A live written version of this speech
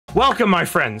Welcome, my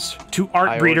friends, to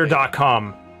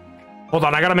Artbreeder.com. Hold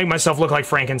on, I gotta make myself look like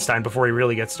Frankenstein before he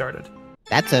really gets started.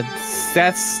 That's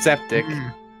septic.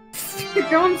 You're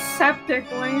going septic,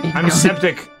 Wayne. I'm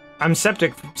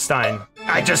septic Stein.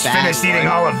 I just finished eating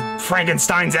all of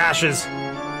Frankenstein's ashes.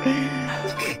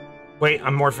 Wait,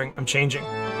 I'm morphing. I'm changing.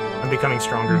 I'm becoming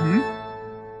stronger.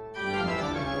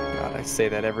 God, I say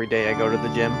that every day I go to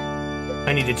the gym.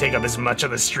 I need to take up as much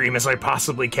of the stream as I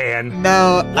possibly can.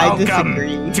 No, I Welcome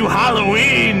disagree. to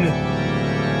Halloween!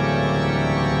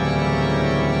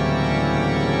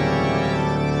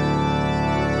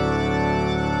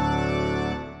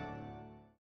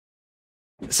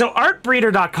 So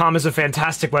Artbreeder.com is a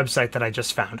fantastic website that I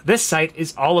just found. This site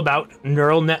is all about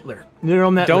neural networks.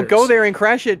 Don't go there and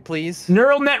crash it, please.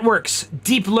 Neural networks,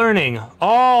 deep learning,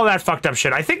 all that fucked up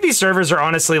shit. I think these servers are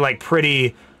honestly like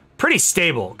pretty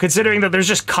stable, considering that there's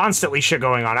just constantly shit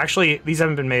going on. Actually, these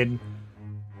haven't been made,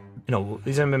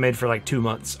 these haven't been made for like 2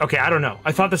 months. Okay, I don't know.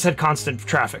 I thought this had constant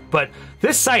traffic, but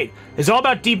this site is all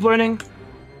about deep learning.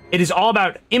 It is all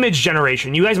about image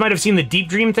generation. You guys might have seen the Deep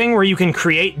Dream thing where you can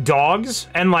create dogs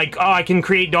and like, oh, I can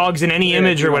create dogs in any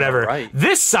image or whatever. Right.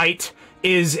 This site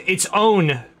is its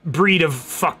own breed of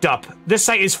fucked up. This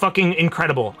site is fucking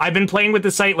incredible. I've been playing with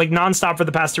this site like nonstop for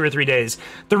the past 2 or 3 days.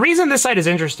 The reason this site is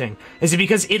interesting is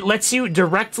because it lets you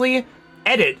directly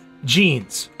edit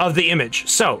genes of the image.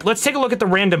 So let's take a look at the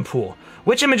random pool.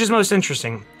 Which image is most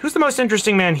interesting? Who's the most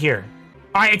interesting man here?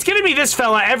 All right, it's giving me this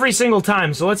fella every single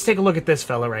time, so let's take a look at this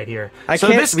fella right here. So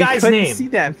this guy's name. See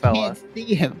that fella. Can't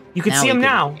see him. You can see him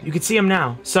now. You can see him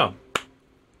now. So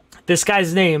this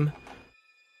guy's name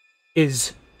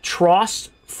is Trost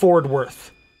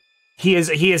Fordworth. He is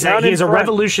a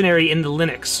revolutionary in the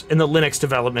Linux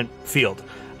development field.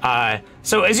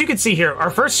 So as you can see here, our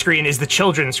first screen is the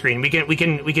children's screen. We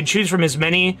can choose from his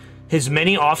many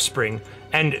offspring.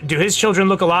 And do his children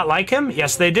look a lot like him?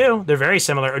 Yes, they do. They're very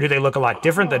similar. Or do they look a lot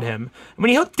different than him? When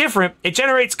you look different, it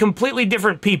generates completely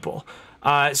different people.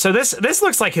 So this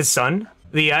looks like his son.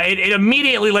 It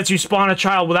immediately lets you spawn a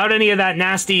child without any of that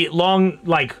nasty long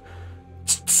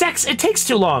sex. It takes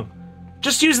too long.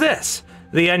 Just use this.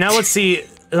 Now let's see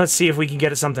if we can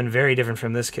get something very different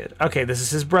from this kid. Okay, this is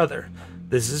his brother.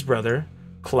 This is his brother,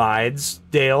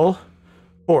 Clydesdale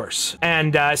Horse,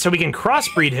 and so we can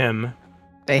crossbreed him.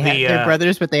 They have they're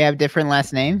brothers, but they have different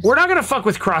last names. We're not gonna fuck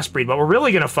with crossbreed. What we're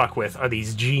really gonna fuck with are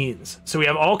these genes. So we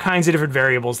have all kinds of different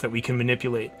variables that we can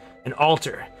manipulate and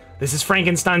alter. This is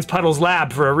Frankenstein's Puddle's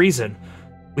lab for a reason.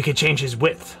 We could change his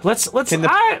width.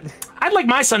 I'd like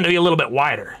my son to be a little bit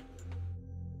wider.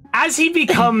 As he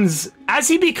becomes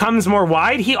more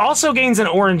wide, he also gains an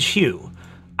orange hue.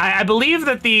 I believe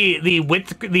that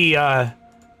the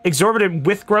exorbitant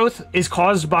width growth is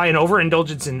caused by an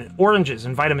overindulgence in oranges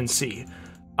and vitamin C.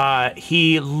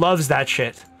 He loves that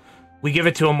shit. We give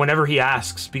it to him whenever he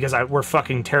asks because we're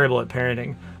fucking terrible at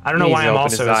parenting. I don't know why I'm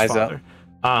also his father.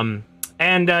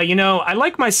 I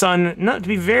like my son not to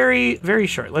be very, very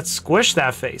short. Let's squish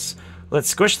that face. Let's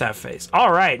squish that face.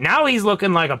 All right, now he's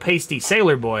looking like a pasty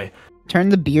sailor boy. Turn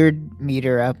the beard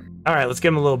meter up. All right, let's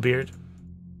give him a little beard.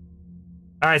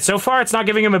 All right, so far it's not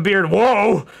giving him a beard.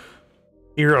 Whoa!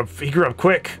 He grew up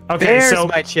quick. Okay, There's so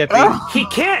my Chippy. He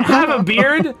can't have a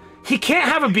beard. He can't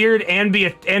have a beard and be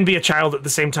a child at the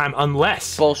same time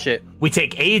unless bullshit. We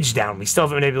take age down. We still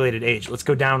haven't manipulated age. Let's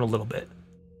go down a little bit.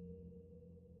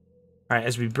 All right,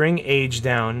 as we bring age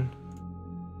down,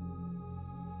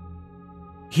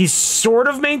 he's sort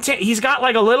of he's got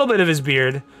like a little bit of his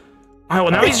beard. All right,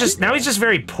 well now he's just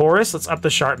very porous. Let's up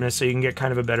the sharpness so you can get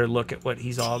kind of a better look at what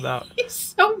he's all about. He's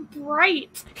so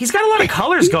bright. He's got a lot of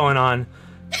colors going on.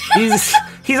 He's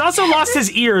also lost his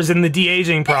ears in the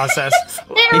de-aging process.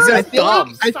 He's a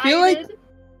thumb.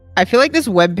 I feel like this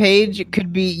webpage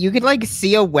could be. You could like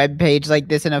see a webpage like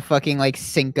this in a fucking like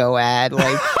Cinco ad.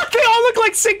 Like they all look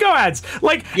like Cinco ads.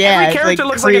 Like yeah, every character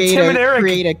looks like a Tim and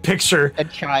Eric picture. A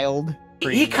child.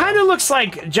 He kind of looks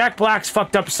like Jack Black's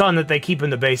fucked up son that they keep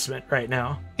in the basement right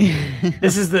now.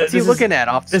 This is the. What's he looking at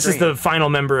off the This is the final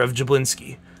member of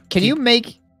Jablinski. Can you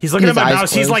make? He's looking at my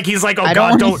mouse. He's like, oh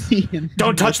god,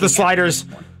 don't touch the sliders.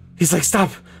 He's like,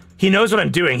 stop. He knows what I'm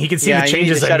doing. He can see the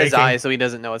changes I'm making. Shut his eyes so he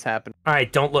doesn't know what's happening. All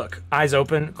right, don't look. Eyes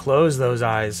open. Close those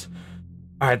eyes.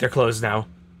 All right, they're closed now.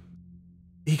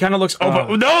 He kind of looks. Oh,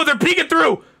 but no, they're peeking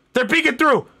through. They're peeking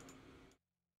through.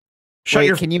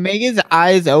 Wait, can you make his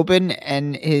eyes open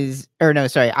and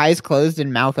eyes closed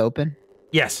and mouth open?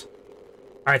 Yes.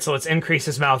 All right, so let's increase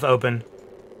his mouth open.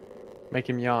 Make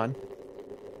him yawn.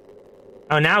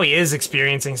 Oh, now he is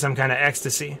experiencing some kind of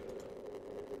ecstasy.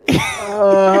 This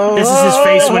is his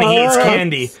face when he eats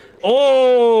candy.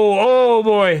 Oh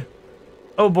boy.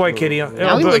 Oh boy, kitty. Now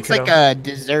Oh he boy, looks kiddo. like a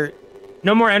dessert.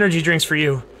 No more energy drinks for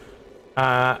you.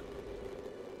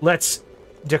 Let's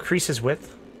decrease his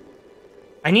width.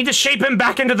 I need to shape him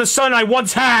back into the son I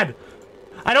once had.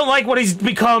 I don't like what he's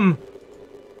become.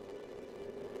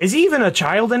 Is he even a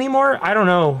child anymore? I don't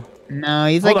know. No,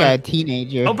 he's Hold like on. a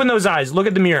teenager. Open those eyes. Look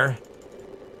at the mirror.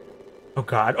 Oh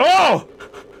God. Oh!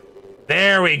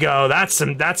 There we go. That's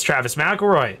Travis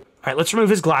McElroy. All right, let's remove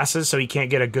his glasses so he can't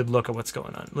get a good look at what's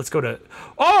going on. Let's go to...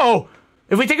 Oh!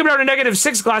 If we take him down to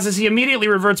 -6 glasses, he immediately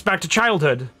reverts back to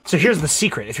childhood. So here's the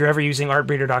secret. If you're ever using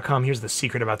Artbreeder.com, here's the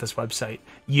secret about this website.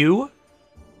 You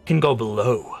can go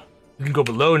below. You can go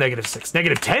below -6.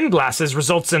 -10 glasses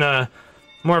results in a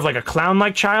more of like a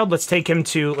clown-like child. Let's make him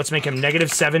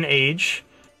 -7 age.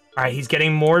 All right, he's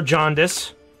getting more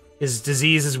jaundice. His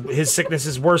sickness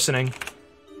is worsening.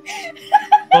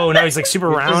 Oh, now he's like super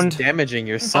round. Just damaging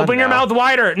your son. Open your mouth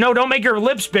wider. No, don't make your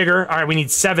lips bigger. All right, we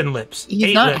need 7 lips. He's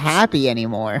 8 not lips. happy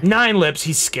anymore. 9 lips.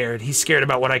 He's scared. He's scared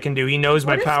about what I can do. He knows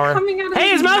my What is power. coming out of Hey,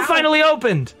 his mouth finally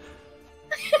opened.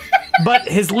 But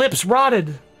his lips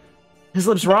rotted. His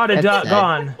lips rotted, That's sad.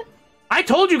 gone. I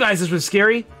told you guys this was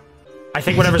scary. I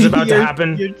think whatever's about to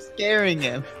happen. You're scaring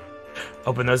him.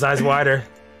 Open those eyes wider.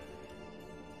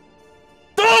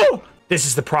 Oh! This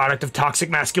is the product of toxic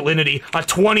masculinity. A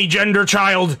 20-gender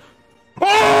child.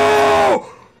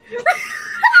 Oh!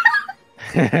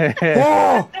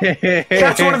 Oh!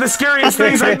 That's one of the scariest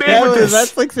things I've made with this.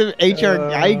 That's like some H.R.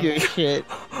 Geiger shit.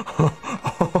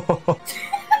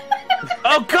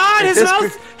 Oh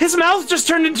God! His mouth just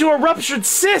turned into a ruptured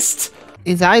cyst.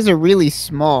 His eyes are really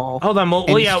small. Hold on. Well,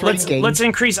 and yeah. shrinking. Let's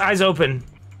increase eyes open.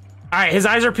 All right. His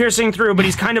eyes are piercing through, but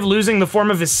he's kind of losing the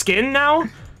form of his skin now.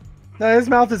 No, his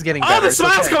mouth is getting better. Oh, the it's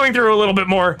smile's okay. going through a little bit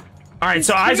more. All right.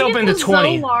 So eyes open to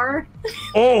 20. Zolar.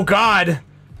 Oh God.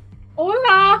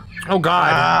 Hola. Oh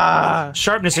God. Ah.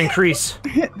 Sharpness increase.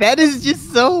 That is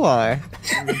just Zolar.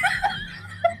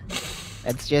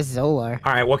 That's just Zolar.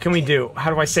 All right, what can we do? How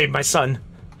do I save my son?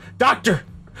 Dr.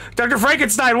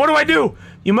 Frankenstein, what do I do?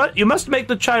 You must make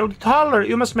the child taller.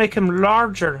 You must make him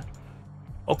larger.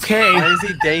 Okay. Why is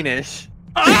he Danish?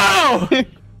 Oh!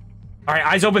 All right,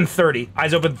 eyes open 30.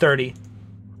 Eyes open 30.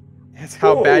 That's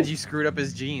how Whoa. bad you screwed up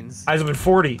his genes. Eyes open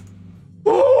 40.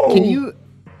 Whoa! Can you...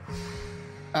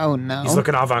 Oh no. He's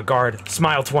looking avant-garde.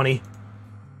 Smile 20.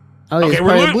 Oh, he's Okay,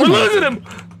 part we're of Blue Man. losing him.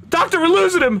 Doctor, we're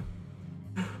losing him.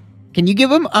 Can you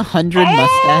give him 100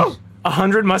 mustache?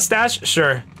 100 mustache?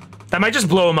 Sure. That might just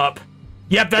blow him up.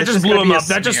 Yep, that It's just just blew gonna him be a up.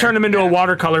 That just smear. turned him into a Yeah.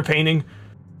 watercolor painting.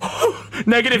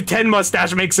 -10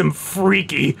 mustache makes him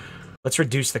freaky. Let's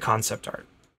reduce the concept art.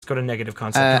 Let's go to negative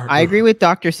concept art. I agree with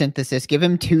Dr. Synthesis. Give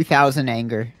him 2,000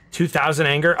 anger. 2,000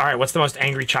 anger? All right, what's the most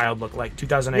angry child look like?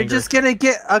 2,000 You're anger. just gonna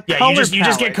get a Yeah, color you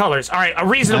just get palette. colors. All right, a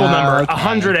reasonable number. Okay.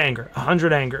 100 anger.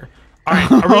 100 anger. All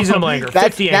right, a reasonable anger.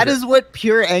 50 That anger. is what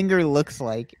pure anger looks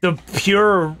like. the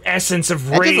pure essence of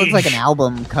That rage. just looks like an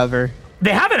album cover.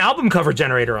 They have an album cover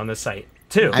generator on this site,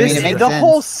 too. I mean, This- it makes the sense.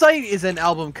 whole site is an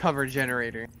album cover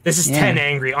generator. This is Yeah. 10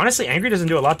 angry. Honestly, angry doesn't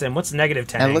do a lot to him. What's negative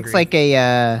 10 That angry? looks like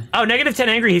a, Oh, negative 10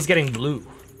 angry, he's getting blue.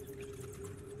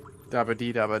 Dabba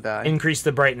dee dabba die. Increase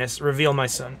the brightness. Reveal my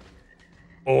son.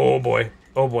 Oh boy.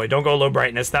 Oh boy. Don't go low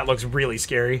brightness. That looks really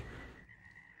scary.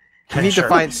 You need to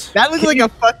find. that looks like a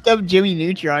fucked up Jimmy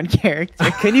Neutron character.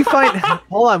 Can you find?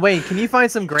 Hold on, wait. Can you find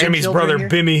some grandchildren? Jimmy's brother, here?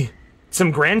 Bimmy. Some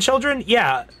grandchildren?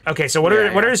 Yeah. Okay, so what Yeah,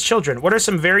 are yeah. his children? What are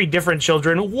some very different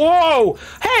children? Whoa!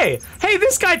 Hey! Hey,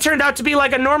 this guy turned out to be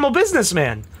like a normal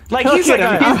businessman. Like he's Look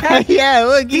like at a Yeah,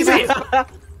 look, he's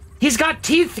he's got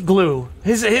teeth glue.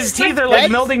 His teeth are like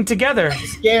That's- melding together.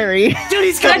 scary. Dude,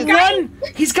 he's got That guy- one.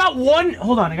 He's got one.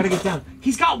 Hold on, I gotta get down.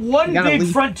 He's got one got a big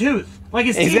leaf. front tooth. Like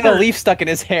his He's teeth got a are. leaf stuck in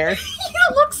his hair.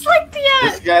 It looks like the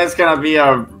This guy's gonna be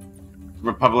a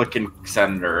Republican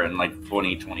senator in like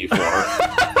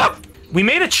 2024. We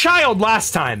made a child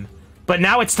last time, but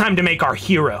now it's time to make our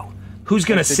hero. Who's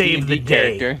gonna That's a save the D&D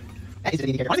day? character.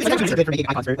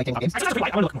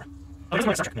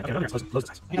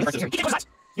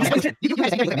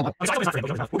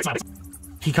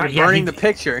 He got, You're burning the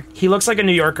picture. He looks like a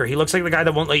New Yorker. He looks like the guy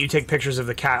that won't let you take pictures of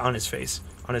the cat on his face,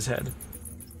 on his head.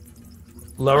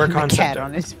 Lower The concept. cat art.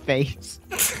 on his face.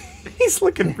 He's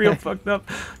looking real fucked up.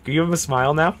 Can you give him a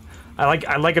smile now? I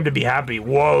like him to be happy.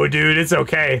 Whoa, dude, it's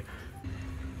okay.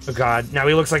 Oh god, now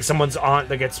he looks like someone's aunt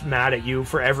that gets mad at you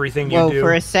for everything you Well, do.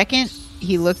 for a second,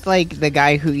 he looked like the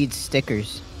guy who eats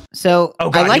stickers. So, Oh,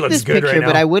 God, I he like looks this good right picture,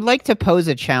 but now. I would like to pose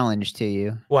a challenge to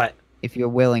you, What? if you're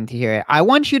willing to hear it. I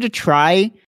want you to try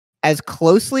as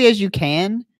closely as you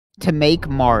can to make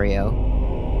Mario.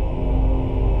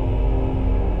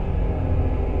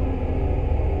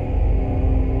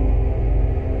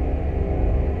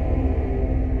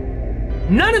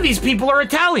 None of these people are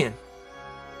Italian.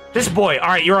 This boy. All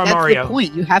right, you're on Mario. That's the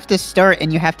point. You have to start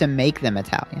and you have to make them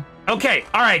Italian. Okay,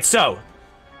 all right, so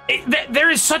there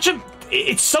is such a...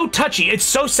 It's so touchy. It's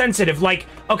so sensitive. Like,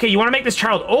 okay, you want to make this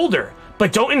child older,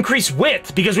 but don't increase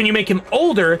width, because when you make him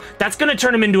older, that's going to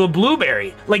turn him into a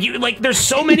blueberry. Like, there's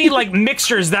so many, like,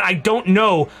 mixtures that I don't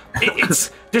know.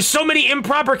 There's so many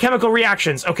improper chemical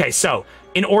reactions. Okay, so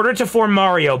in order to form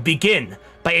Mario, begin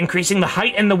by increasing the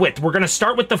height and the width. We're going to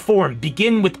start with the form.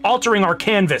 Begin with altering our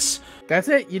canvas. That's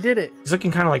it. You did it. He's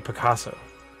looking kind of like Picasso.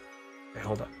 Okay,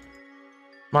 hold up.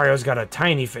 Mario's got a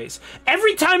tiny face.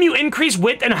 Every time you increase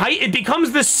width and height, it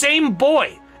becomes the same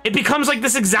boy. It becomes like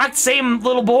this exact same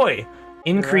little boy.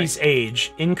 Increase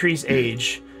age. Increase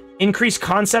age. Increase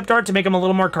concept art to make him a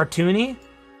little more cartoony.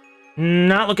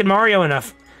 Not looking Mario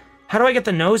enough. How do I get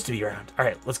the nose to be round? All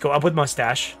right, let's go up with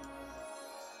mustache.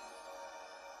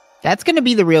 That's going to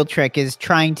be the real trick, is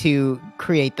trying to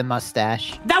create the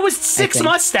mustache. That was 6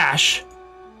 mustache.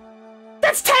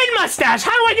 That's 10 mustache.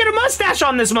 How do I get a mustache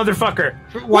on this motherfucker?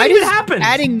 Why did does it happen?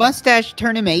 adding mustache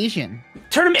turn him Asian?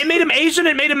 It made him Asian.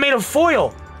 It made him made of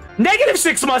foil.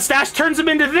 -6 mustache turns him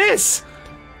into this.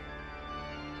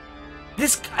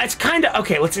 It's kind of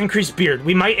okay. Let's increase beard.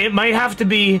 It might have to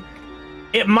be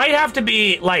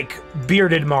like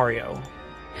bearded Mario.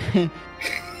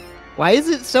 Why is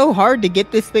it so hard to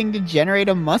get this thing to generate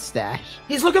a mustache?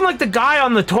 He's looking like the guy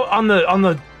on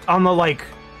the like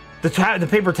the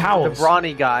paper towels. The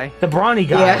brawny guy. The brawny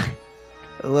guy. Yeah,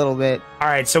 a little bit. All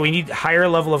right, so we need higher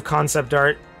level of concept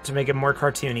art to make it more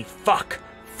cartoony. Fuck.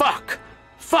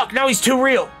 Now he's too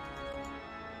real.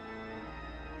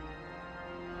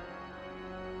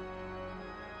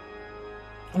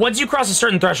 Once you cross a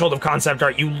certain threshold of concept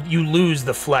art, you lose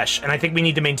the flesh, and I think we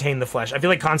need to maintain the flesh. I feel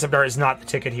like concept art is not the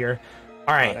ticket here.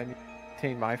 All right. I need to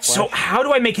maintain my flesh. So how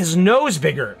do I make his nose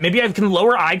bigger? Maybe I can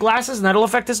lower eyeglasses, and that'll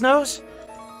affect his nose?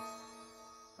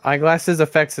 Eyeglasses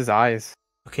affects his eyes.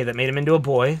 Okay, that made him into a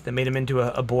boy. That made him into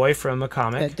a boy from a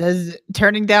comic.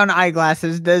 Turning down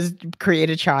eyeglasses does create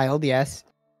a child, yes.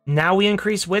 Now we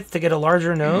increase width to get a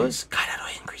larger nose? God, how do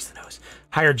I increase the nose?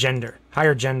 Higher gender.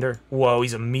 Whoa,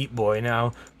 he's a meat boy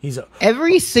now.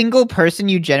 Every single person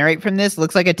you generate from this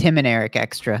looks like a Tim and Eric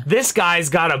extra. This guy's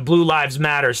got a Blue Lives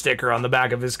Matter sticker on the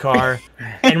back of his car.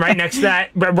 And right next to that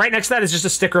is just a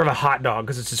sticker of a hot dog,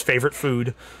 because it's his favorite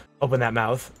food. Open that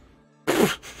mouth.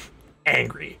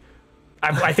 Angry.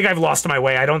 I think I've lost my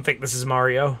way. I don't think this is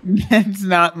Mario. It's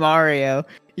not Mario.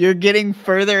 You're getting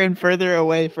further and further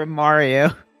away from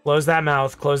Mario. Close that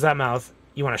mouth.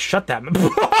 You want to shut that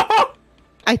mouth.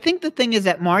 I think the thing is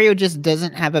that Mario just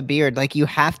doesn't have a beard. Like, you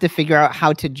have to figure out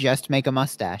how to just make a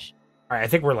mustache. All right, I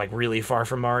think we're like really far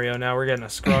from Mario now. We're getting a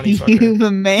scrawny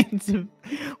fucker.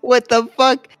 What the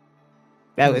fuck?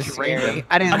 That was scary.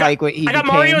 I didn't like what he I got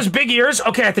became. Mario's big ears.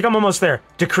 Okay, I think I'm almost there.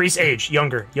 Decrease age.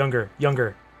 Younger. Younger?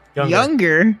 Younger.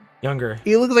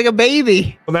 He looks like a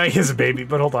baby. Well, now he is a baby,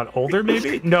 but hold on. Older,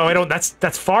 maybe? No, I don't.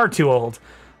 That's far too old.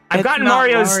 I've gotten not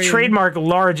Mario's Mario. trademark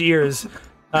large ears.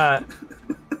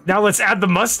 Now let's add the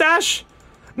mustache.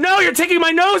 No, you're taking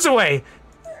my nose away.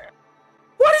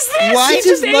 What is this? Why He's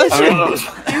does just Asian.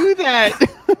 mustache do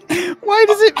that? Why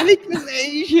does it make him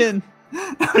Asian?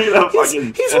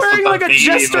 He's wearing like a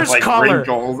jester's collar.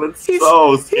 It's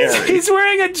so scary. He's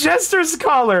wearing a jester's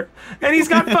collar, and he's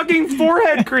got fucking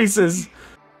forehead creases.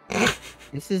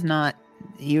 This is not.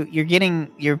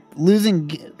 You're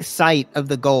losing sight of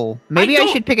the goal. Maybe I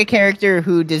should pick a character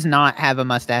who does not have a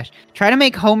mustache. Try to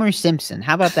make Homer Simpson.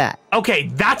 How about that? Okay,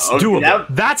 that's doable.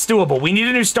 That's doable. We need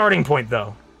a new starting point,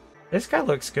 though. This guy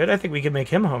looks good. I think we could make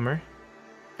him Homer.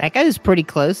 That guy is pretty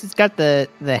close. It's got the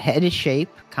head shape,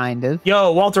 kind of.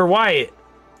 Yo, Walter White.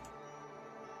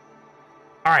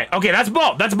 All right. Okay, that's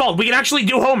bald. That's bald. We can actually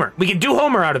do Homer. We can do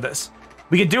Homer out of this.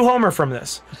 We can do Homer from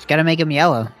this. Just gotta make him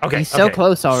yellow. Okay. He's so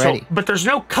close already. But there's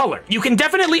no color. You can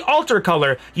definitely alter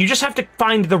color. You just have to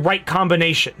find the right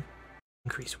combination.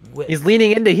 Increase width. He's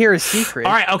leaning in to hear his secret.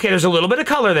 All right. Okay. There's a little bit of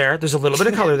color there.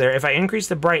 If I increase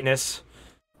the brightness,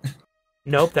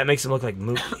 nope, that makes him look like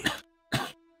Mookie.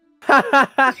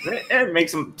 It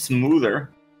makes him smoother.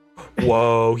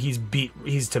 Whoa,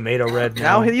 he's tomato red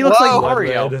now. Now he looks like Blood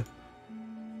Mario. red.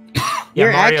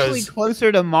 You're Mario's actually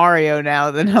closer to Mario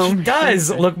now than Homer. He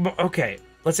does look okay.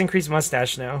 Let's increase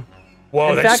mustache now.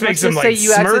 Whoa, In that fact, just makes let's him just like say you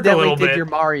smirk a accidentally little did bit. your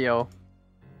Mario.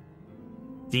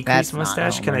 Decrease That's not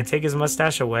mustache. Can I Homer. take his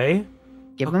mustache away?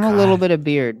 Give Oh, him a little God. bit of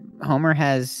beard. Homer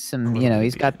has some,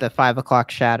 he's got the 5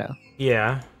 o'clock shadow.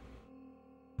 Yeah.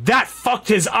 That fucked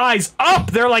his eyes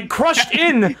up. They're like crushed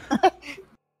in.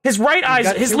 His right got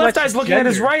eyes. His too left much eye's looking at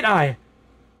his gender. right eye.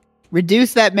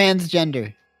 Reduce that man's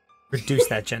gender. Reduce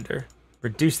that gender.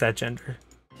 Reduce that gender.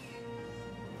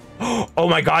 Oh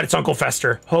my god, it's Uncle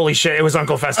Fester. Holy shit, it was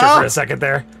Uncle Fester for a second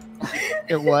there.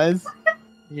 It was.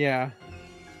 Yeah.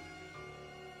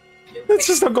 That's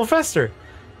just Uncle Fester.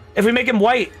 If we make him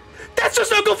white, that's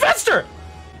just Uncle Fester!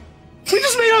 We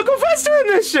just made Uncle Fester in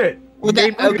this shit! Well,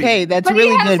 okay, that's But he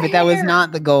really has good, but that was hair.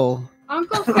 not the goal.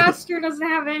 Uncle Fester doesn't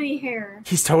have any hair.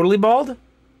 He's totally bald?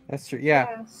 That's true. Yeah.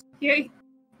 Yes. Yeah,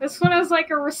 this one has like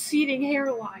a receding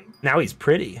hairline. Now he's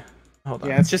pretty. Hold on.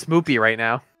 Yeah, it's just Moopy right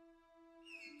now.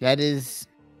 That is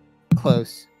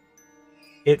close.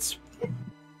 It's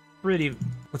pretty...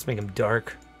 Let's make him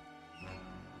dark.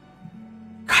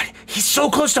 God, he's so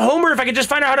close to Homer if I could just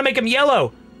find out how to make him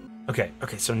yellow! Okay,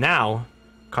 so now,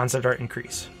 concept art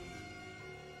increase.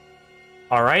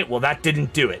 Alright, well that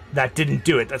didn't do it.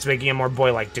 That's making him more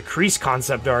boy-like. Decrease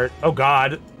concept art. Oh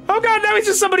god. Oh god, now he's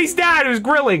just somebody's dad who's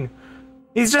grilling!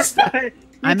 He's just... I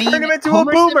mean, turn him into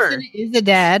Homer a boomer. Simpson is a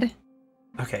dad.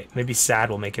 Okay, maybe sad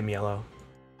will make him yellow.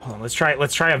 Hold on, let's try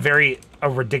a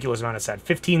ridiculous amount of sad.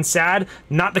 15 sad,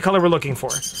 not the color we're looking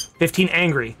for. 15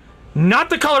 angry, not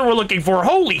the color we're looking for.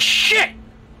 Holy shit!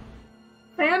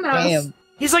 Thanos. Damn.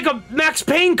 He's like a Max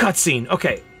Payne cutscene.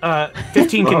 Okay,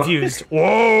 15 confused.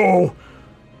 Whoa!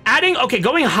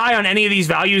 Going high on any of these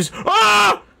values.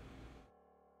 Ah!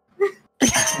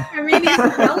 I mean, he's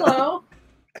yellow.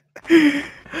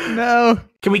 No.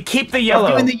 Can we keep the I'm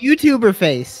yellow? doing the YouTuber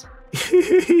face.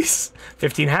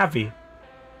 15 happy.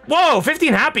 Whoa,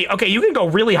 15 happy. Okay, you can go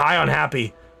really high on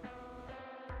happy.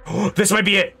 This might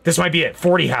be it.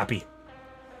 40 happy.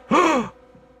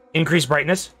 Increase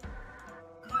brightness.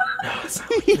 No, it's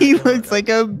not. He looks like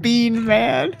a bean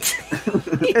man.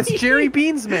 It's Jerry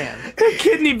Beans Man.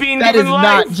 Kidney bean That is given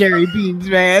life. not Jerry Beans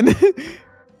man.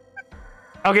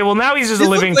 Okay, well now he's just This a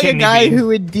living looks like a kidney guy bean. who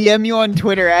would DM you on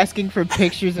Twitter asking for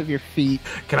pictures of your feet.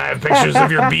 Can I have pictures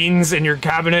of your beans in your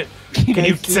cabinet? Can I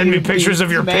you see send me your pictures of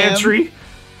beans, your ma'am? pantry?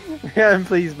 Yeah,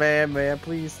 please, man,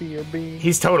 please see your bean.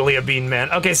 He's totally a bean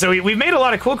man. Okay, so we've made a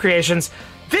lot of cool creations.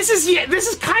 This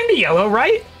is kind of yellow,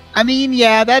 right? I mean,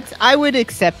 yeah, I would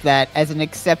accept that as an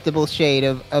acceptable shade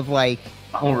of like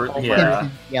Yeah.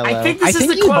 Simpsons yellow. I think this is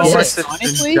the he would, closest.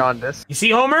 honestly. Jaundice. You see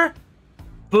Homer?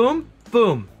 Boom,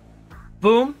 boom,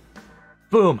 boom,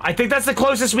 boom. I think that's the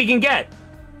closest we can get.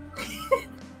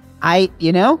 I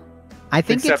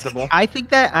think Acceptable. I think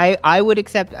that I would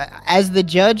accept as the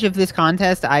judge of this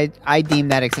contest. I deem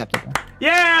that acceptable.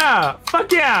 Yeah!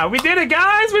 Fuck yeah! We did it,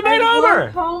 guys! We made I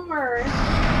love Homer!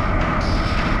 Homer.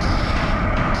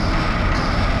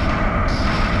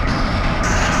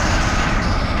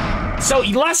 So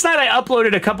last night I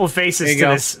uploaded a couple faces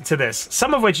There you to this,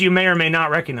 some of which you may or may not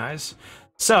recognize.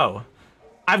 So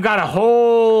I've got a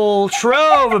whole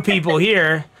trove of people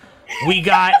here. We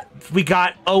got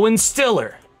Owen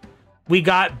Stiller. We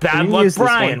got Bad You Luck use this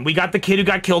Brian. one. We got the kid who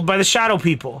got killed by the Shadow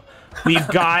People. We've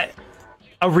got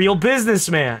a real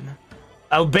businessman.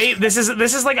 This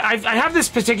is like I have this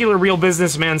particular real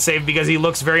businessman saved because he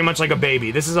looks very much like a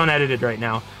baby. This is unedited right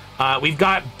now. We've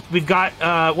got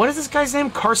what is this guy's name?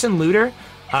 Carson Luter.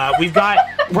 We've got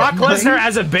Brock Lesnar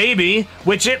as a baby,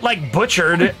 which it like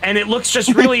butchered, and it looks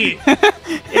just really.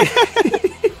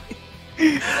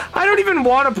 I don't even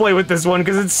want to play with this one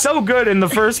because it's so good in the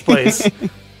first place.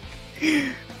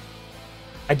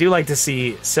 I do like to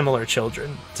see similar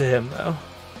children to him, though.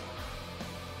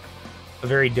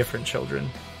 Very different children.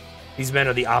 These men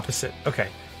are the opposite. Okay.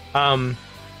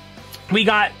 We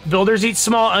got Builders Eat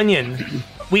Small Onion.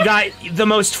 We got the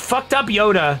most fucked up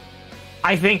Yoda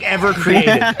I think ever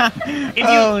created.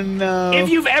 Oh no! If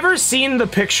you've ever seen the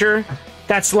picture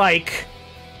that's like...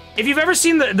 If you've ever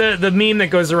seen the meme that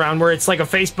goes around where it's like a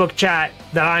Facebook chat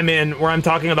that I'm in where I'm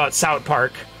talking about South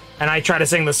Park and I try to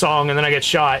sing the song and then I get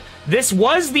shot. This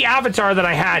was the avatar that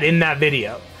I had in that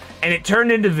video. And it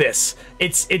turned into this.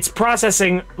 It's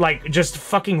processing, like, just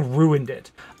fucking ruined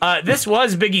it. This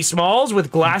was Biggie Smalls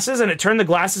with glasses, and it turned the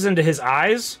glasses into his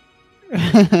eyes.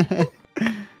 If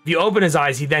you open his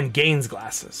eyes, he then gains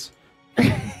glasses.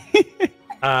 Okay.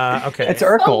 It's So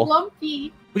Urkel.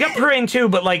 lumpy. We got Pruane too,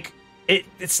 but, like,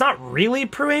 it's not really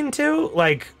Pruane 2.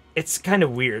 Like, it's kind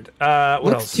of weird. What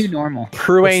Looks else? too normal. What's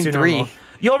Pruane too 3. normal?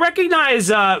 You'll recognize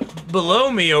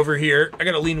below me over here. I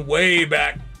gotta lean way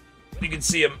back. You can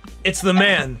see him. It's the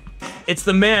man. It's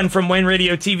the man from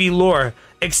Wayneradiotv lore.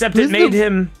 Except it Who's made the-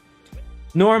 him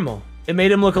normal. It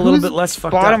made him look a little Who's bit less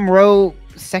fucked Bottom up. row,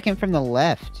 second from the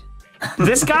left.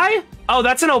 This guy? Oh,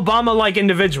 that's an Obama-like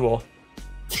individual.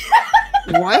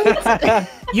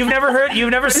 What? You've never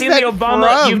seen the that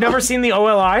Obama. from? You've never seen the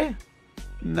OLI?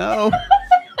 No.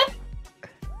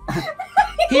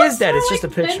 He is dead. It's just a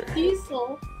Like Vin picture.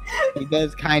 Diesel. He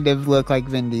does kind of look like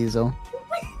Vin Diesel.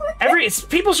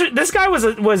 People should. This guy was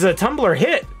a Tumblr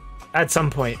hit at some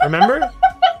point. Remember?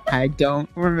 I don't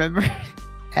remember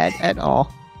at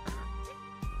all.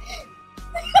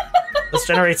 Let's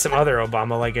generate some other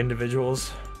Obama-like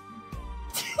individuals.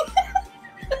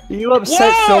 You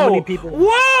upset so many people.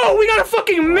 Whoa! We got a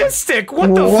fucking mystic.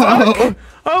 What the fuck?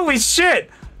 Holy shit!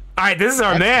 All right, this is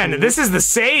our man. Cool. This is the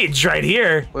sage right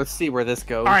here. Let's see where this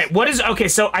goes. All right, okay?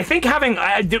 So I think having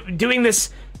doing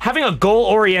this, having a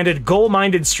goal-oriented,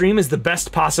 goal-minded stream is the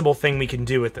best possible thing we can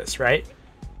do with this, right?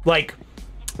 Like,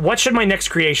 what should my next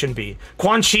creation be?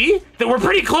 Quan Chi? That we're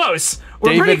pretty close.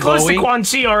 We're pretty close to Quan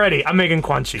Chi already. I'm making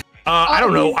Quan Chi. I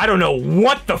don't know. I don't know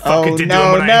what the fuck it did to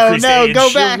him when I increased age.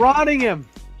 Go back. You're rotting him.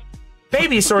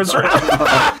 Baby sorcerer.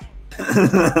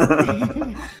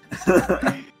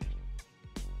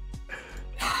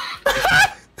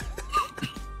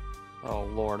 Oh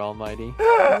Lord Almighty.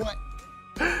 What?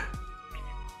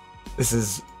 This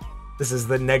is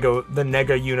the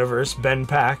Nega universe. Ben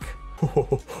Pack.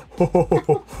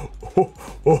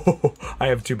 I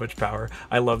have too much power.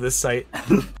 I love this site.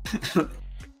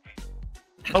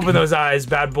 Open those eyes,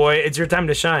 bad boy. It's your time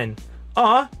to shine.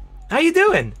 Aw, how you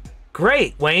doing?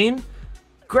 Great, Wayne.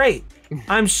 Great.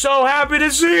 I'm so happy to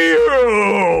see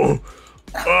you.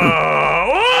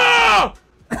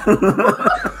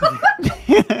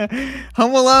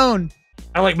 Home Alone.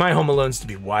 I like my Home Alones to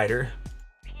be wider.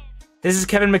 This is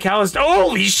Kevin McAllister.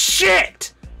 Holy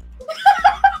shit!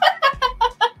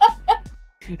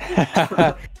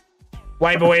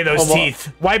 Wipe away those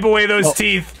teeth. Wipe away those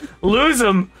teeth. Lose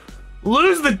them.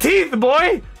 Lose the teeth,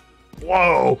 boy.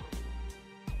 Whoa.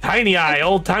 Tiny Eye.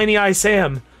 Old Tiny Eye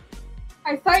Sam.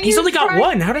 I thought He's only got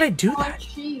one. How did I do that?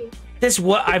 Chi.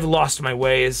 I've lost my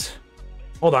ways.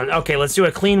 Hold on. Okay, let's do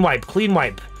a clean wipe. Clean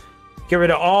wipe. Get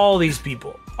rid of all these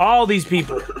people. All these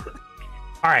people.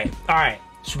 All right. All right.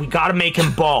 So we gotta make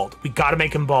him bald. We gotta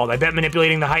make him bald. I bet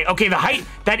manipulating the height. Okay, the height,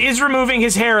 that is removing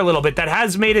his hair a little bit. That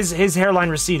has made his hairline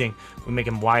receding. We make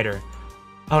him wider.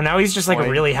 Oh, now he's just like a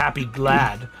really happy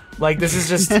lad. Like this is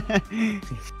just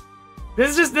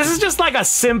this is just like a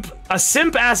simp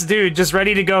ass dude just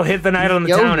ready to go hit the night on the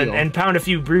town and pound a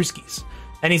few brewskis.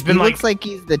 And he's been he looks like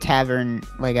he's the tavern,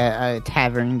 like a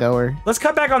tavern goer. Let's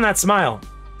cut back on that smile.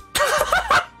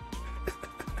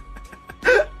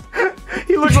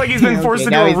 He looks like he's been forced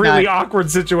into a really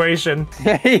awkward situation.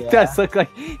 He does look like.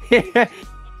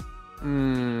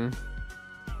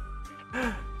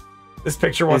 This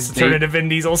picture wants to turn into Vin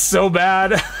Diesel so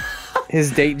bad.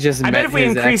 His date just met. I bet if we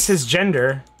increase ex. his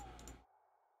gender.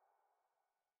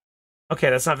 Okay,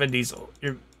 that's not Vin Diesel.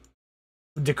 You're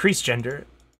decrease gender.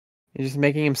 You're just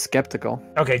making him skeptical.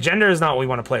 Okay, gender is not what we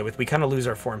want to play with. We kind of lose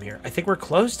our form here. I think we're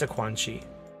close to Quan Chi.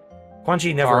 Quan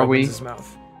Chi never opens his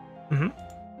mouth. Mm-hmm.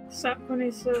 Except when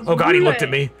he says, oh god, he looked at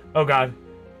me. Oh god.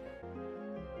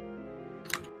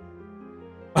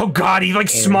 Oh god, he like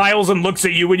smiles and looks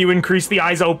at you when you increase the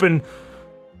eyes open.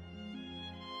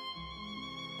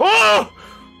 Oh!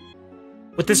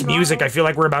 With this music, I feel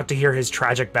like we're about to hear his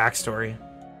tragic backstory.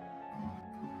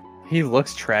 He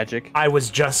looks tragic. I was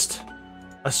just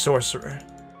a sorcerer.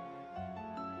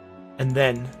 And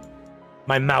then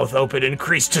my mouth opened and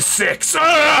increased to 6.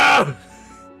 Ah!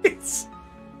 It's...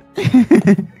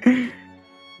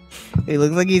 He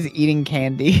looks like he's eating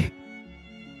candy.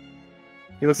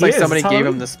 He looks like somebody gave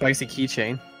him the spicy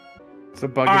keychain. It's a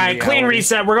bug. All right, clean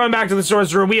reset. We're going back to the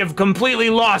sorcerer. We have completely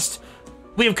lost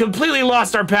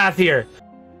our path here.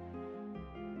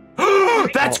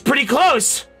 That's pretty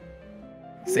close.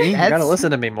 See, you gotta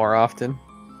listen to me more often.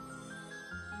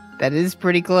 That is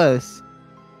pretty close.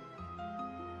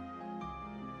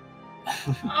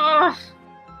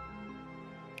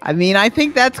 I mean, I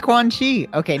think that's Quan Chi.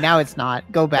 Okay, now it's not.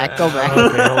 Go back, go back.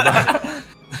 Okay, hold on.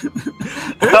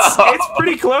 It's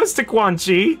pretty close to Quan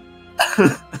Chi.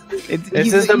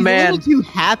 He's a little too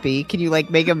happy. Can you like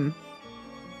make him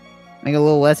a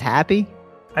little less happy?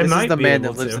 This is the man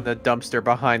that lives in the dumpster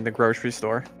behind the grocery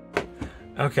store.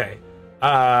 Okay.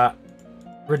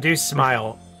 Reduce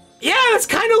smile. Yeah, that's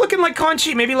kind of looking like Quan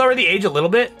Chi. Maybe lower the age a little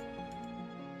bit.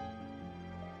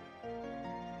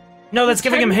 No, that's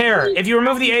giving him hair. If you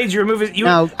remove the age, you remove it.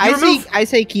 I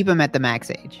say keep him at the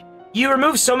max age. You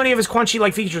remove so many of his Quan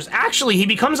Chi-like features. Actually, he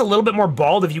becomes a little bit more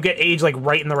bald if you get age like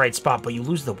right in the right spot, but you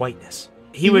lose the whiteness.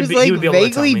 He would be able to tell me.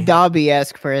 Vaguely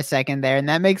Dobby-esque for a second there, and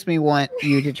that makes me want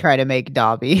you to try to make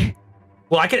Dobby.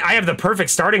 Well, I have the perfect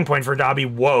starting point for Dobby.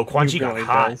 Whoa, Quan Chi got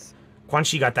hot. Quan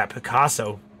Chi got that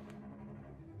Picasso.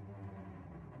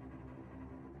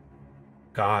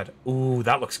 God. Ooh,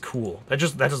 that looks cool. That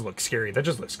just looks scary. That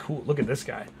just looks cool. Look at this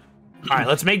guy. All right,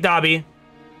 let's make Dobby.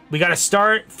 We got to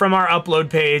start from our upload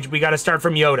page. We got to start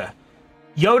from Yoda.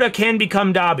 Yoda can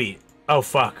become Dobby. Oh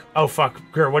fuck. Oh fuck.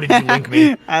 Girl, what did you link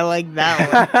me? I like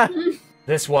that one.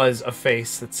 This was a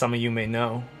face that some of you may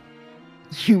know.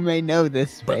 You may know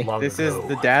this But face. long This ago, is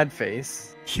the dad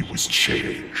face. He was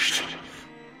changed.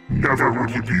 Never would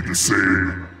he be the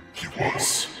same. He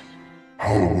was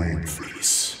Halloween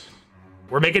face.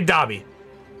 We're making Dobby.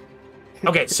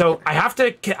 Okay, so I have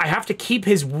to keep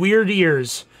his weird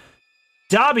ears.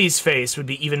 Dobby's face would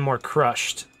be even more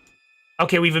crushed.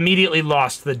 Okay, we've immediately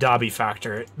lost the Dobby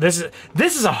factor. This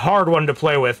is a hard one to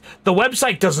play with. The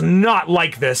website does not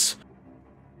like this.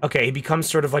 Okay, he becomes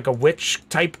sort of like a witch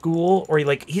type ghoul, or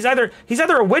he's either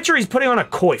a witch or he's putting on a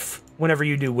coif whenever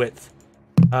you do width.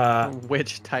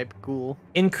 Witch type ghoul.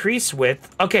 Increase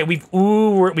width. Okay, we've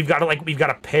got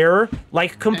a pear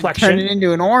like complexion. Turn it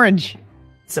into an orange.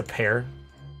 It's a pear.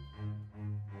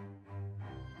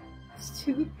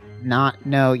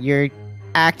 No, you're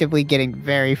actively getting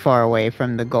very far away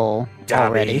from the goal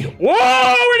already. Whoa,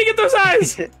 where'd he get those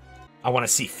eyes? I want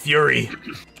to see fury.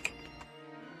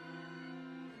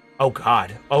 Oh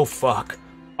god. Oh fuck.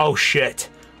 Oh shit.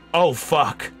 Oh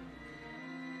fuck.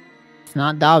 It's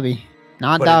not Dobby.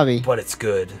 Not Dobby. But it's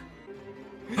good.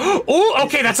 Oh,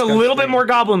 okay, that's a little bit more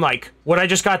goblin-like. What I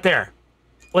just got there.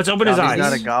 Let's open his eyes. He's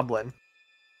not a goblin.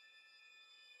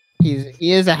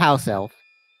 He is a house elf.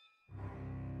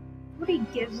 Nobody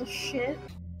gives a shit.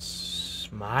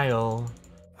 Smile.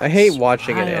 I hate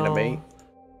watching it animate.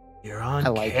 You're on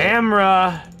like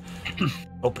camera.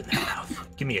 Open that mouth.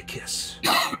 Give me a kiss.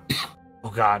 Oh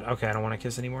god. Okay, I don't want to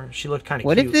kiss anymore. She looked kind of cute.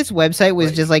 What if this website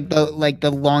was just like the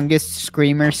longest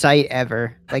screamer site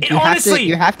ever? Like you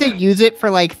have to use it for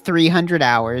like 300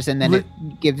 hours and then it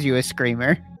gives you a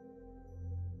screamer.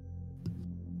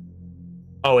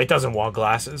 Oh, it doesn't want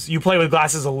glasses. You play with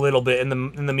glasses a little bit and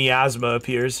the miasma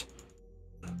appears.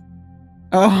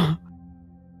 Oh.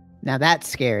 Now that's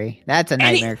scary. That's a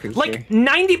nightmare creature. Like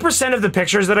 90% of the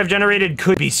pictures that I've generated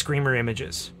could be screamer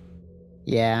images.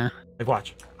 Yeah. Like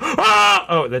watch. Ah!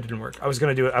 Oh, that didn't work. I was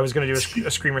gonna do it. I was gonna do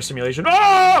a screamer simulation.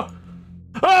 Oh!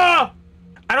 Oh! I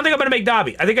don't think I'm gonna make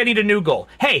Dobby. I think I need a new goal.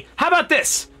 Hey, how about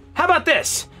this? How about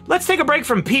this? Let's take a break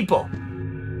from people.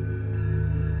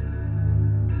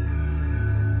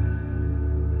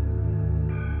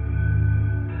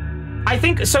 I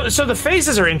think so the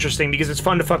phases are interesting because it's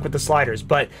fun to fuck with the sliders,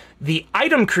 but the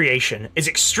item creation is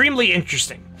extremely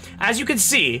interesting. As you can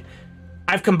see,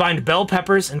 I've combined bell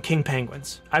peppers and king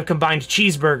penguins. I've combined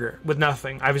cheeseburger with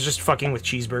nothing. I was just fucking with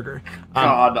cheeseburger.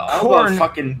 God, all the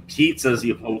fucking pizzas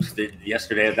you posted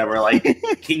yesterday that were like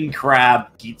king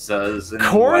crab pizzas and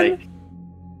corn like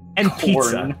and corn.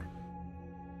 pizza.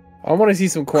 I want to see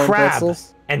some corn Crab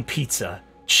pretzels. and pizza.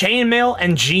 Chainmail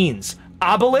and jeans.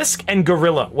 Obelisk and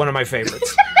gorilla, one of my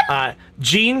favorites.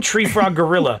 Jean, tree frog,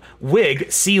 gorilla.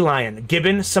 Wig, sea lion.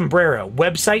 Gibbon, sombrero.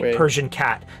 Website, Persian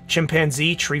cat.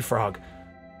 Chimpanzee, tree frog.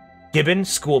 Gibbon,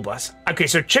 school bus. Okay,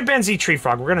 so chimpanzee, tree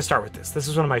frog. We're gonna start with this. This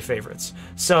is one of my favorites.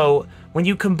 So when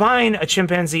you combine a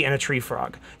chimpanzee and a tree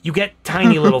frog, you get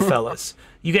tiny little fellas.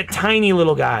 You get tiny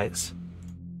little guys.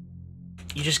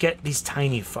 You just get these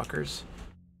tiny fuckers.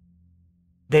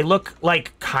 They look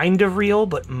like kind of real,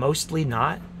 but mostly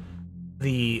not.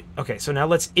 Okay, so now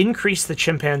let's increase the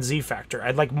chimpanzee factor.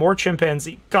 I'd like more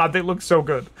chimpanzee. God, they look so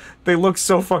good. They look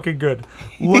so fucking good.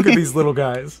 Look at these little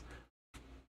guys.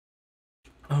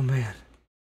 Oh, man.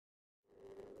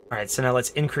 All right, so now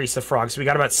let's increase the frog. So we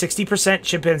got about 60%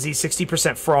 chimpanzee,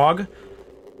 60% frog.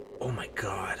 Oh, my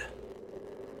God.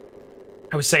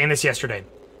 I was saying this yesterday.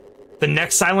 The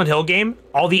next Silent Hill game,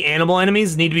 all the animal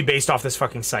enemies need to be based off this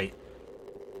fucking site.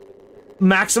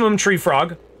 Maximum tree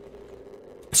frog.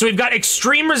 So we've got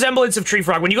extreme resemblance of tree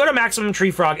frog. When you go to maximum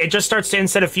tree frog, it just starts to,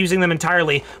 instead of fusing them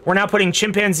entirely, we're now putting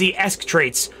chimpanzee-esque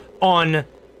traits on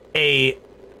a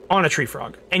tree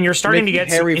frog. And you're starting to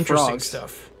get some interesting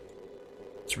stuff.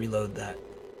 Let's reload that.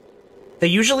 They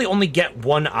usually only get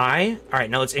one eye. All right,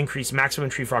 now let's increase maximum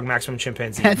tree frog, maximum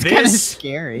chimpanzee. That's kind of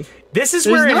scary. This is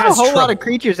where it has There's not a whole lot of trouble.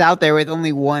 creatures out there with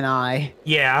only one eye.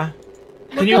 Yeah.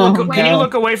 Can you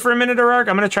look away for a minute, Arark?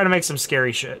 I'm gonna try to make some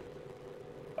scary shit.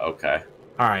 Okay.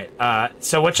 All right.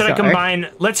 So what should I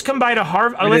combine? Let's combine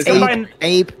a let's combine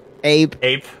ape.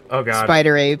 Oh god.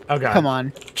 Spider ape. Oh god. Come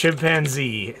on.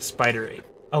 Chimpanzee. Spider ape.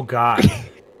 Oh god.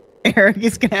 Eric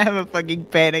is gonna have a fucking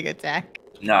panic attack.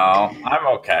 No, I'm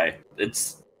okay.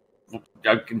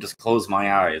 I can just close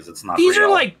my eyes. It's not. These real.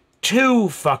 are like too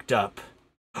fucked up.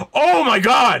 Oh my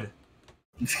god.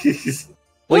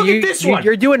 Well, Look at this one.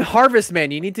 You're doing Harvest Man.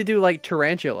 You need to do like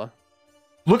Tarantula.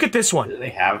 Look at this Do one. they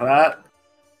have that?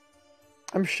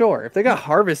 I'm sure. If they got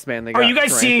Harvest Man, they got Are you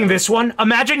guys seeing this one?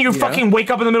 Imagine you fucking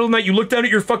wake up in the middle of the night, you look down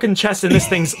at your fucking chest, and this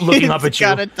thing's looking up at you.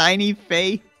 It's got a tiny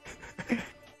face.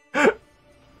 All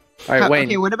right, Wayne.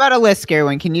 Okay, what about a less scary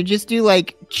one? Can you just do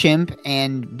like chimp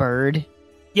and bird?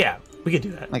 Yeah, we could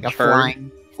do that. Like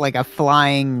a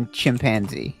flying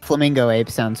chimpanzee. Flamingo ape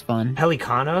sounds fun.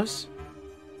 Pelicanos?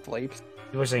 Flapes.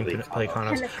 You were saying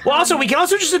pelicanos. Well, also, we can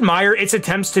also just admire its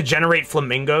attempts to generate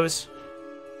flamingos.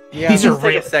 Yeah, these are real.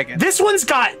 Take a second. This one's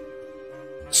got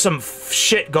some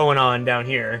shit going on down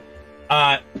here.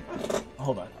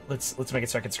 Hold on. Let's make it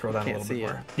so I can scroll down a little bit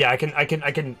more. Yeah, I can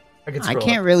scroll I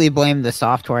can't really blame the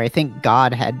software. I think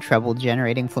God had trouble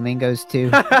generating flamingos too.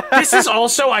 This is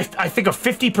also, I think, a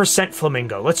 50%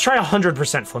 flamingo. Let's try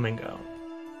 100% flamingo.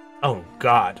 Oh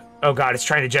god. Oh god, it's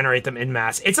trying to generate them en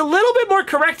masse. It's a little bit more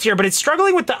correct here, but it's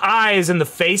struggling with the eyes and the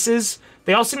faces.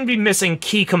 They all seem to be missing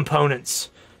key components.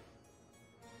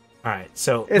 All right,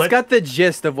 so it's got the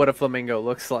gist of what a flamingo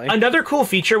looks like. Another cool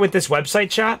feature with this website,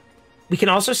 chat, we can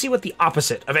also see what the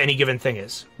opposite of any given thing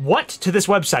is. What to this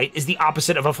website is the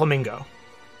opposite of a flamingo?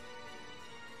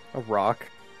 A rock.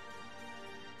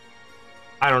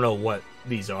 I don't know what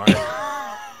these are.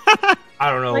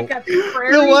 I don't know. Like a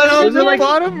prairie The one on the chicken?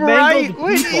 bottom right.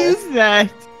 What is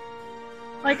that?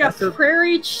 Like a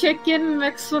prairie chicken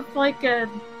mixed with like a.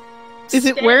 Is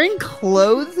it wearing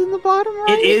clothes in the bottom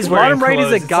right? It is The wearing bottom right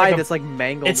is a clothes. guy that's like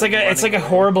mangled. It's like a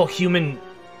horrible human,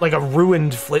 like a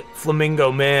ruined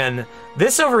flamingo man.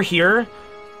 This over here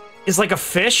is like a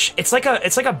fish. It's like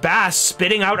a bass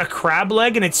spitting out a crab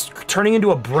leg, and it's turning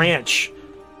into a branch.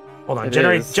 Hold on,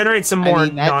 generate some more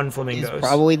non-flamingos. It's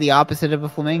probably the opposite of a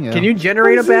flamingo. Can you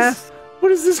generate a bass?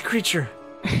 What is this creature?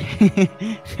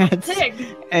 That's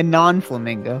Pig. a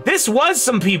non-flamingo. This was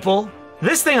some people.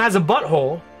 This thing has a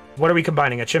butthole. What are we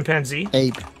combining? A chimpanzee?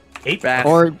 Ape. Ape?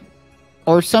 Bass.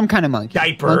 Or some kind of monkey.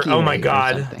 Diaper. Monkey Oh my race or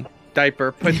god. something.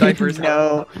 Diaper. Put diapers.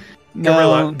 No.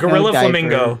 Gorilla. No, Gorilla no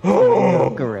flamingo. No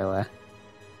gorilla.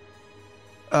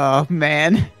 Oh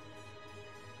man.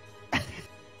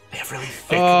 They have really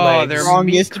thick legs. they're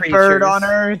Strongest meat bird creatures. on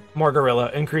earth. More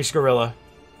gorilla. Increase gorilla.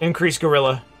 Increase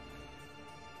gorilla.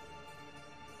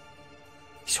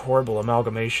 These horrible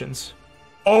amalgamations.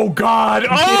 Oh god!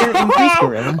 Increase Oh!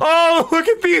 gorilla. Oh, look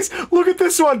at these! Look at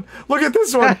this one! Look at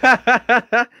this one!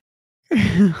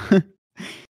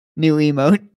 New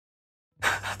emote.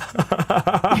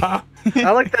 I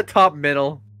like the top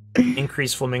middle.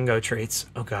 Increase flamingo traits.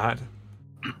 Oh god.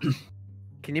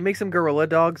 Can you make some gorilla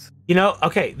dogs? You know,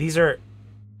 okay, these are...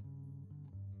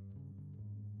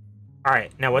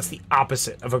 Alright, now what's the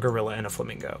opposite of a gorilla and a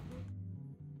flamingo?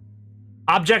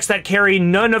 Objects that carry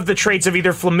none of the traits of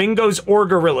either flamingos or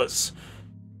gorillas.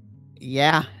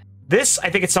 Yeah. This, I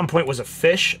think at some point was a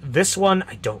fish. This one,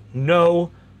 I don't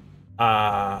know.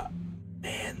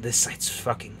 Man, this site's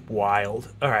fucking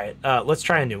wild. Alright, let's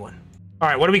try a new one.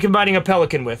 Alright, what are we combining a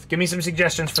pelican with? Give me some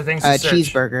suggestions for things to search.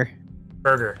 Cheeseburger.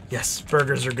 Burger. Yes,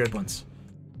 burgers are good ones.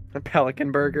 The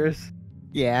pelican burgers.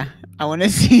 Yeah. I want to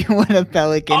see what a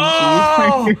pelican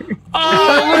cheeseburger.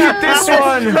 Oh, look at this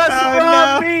one! That's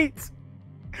raw no. meat!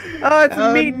 Oh, it's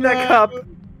meat in a cup.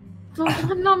 The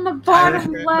one on the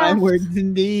bottom My left. words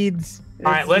and deeds.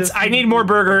 Alright, I need more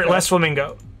burger, less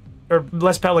flamingo. Or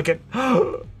less pelican.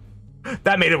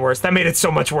 That made it worse. That made it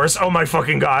so much worse. Oh my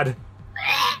fucking god.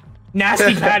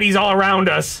 Nasty patties all around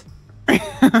us.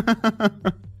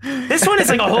 This one is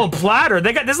like a whole platter.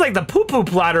 This is like the poo-poo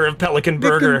platter of pelican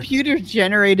burger. The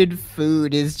computer-generated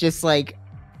food is just like,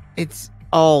 it's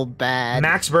all bad.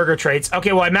 Max burger traits.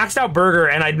 Okay, well I maxed out burger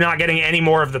and I'm not getting any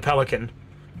more of the pelican.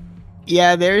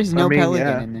 Yeah, there's no pelican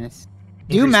yeah. in this.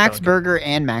 Do Increase max pelican. burger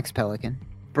and max pelican.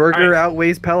 Burger Alright.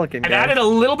 outweighs pelican. I've guys. added a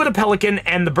little bit of pelican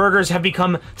and the burgers have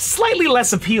become slightly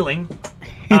less appealing.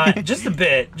 Just a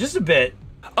bit. Just a bit.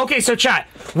 Okay, so chat,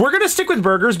 we're gonna stick with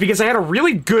burgers because I had a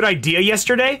really good idea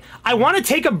yesterday. I want to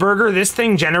take a burger this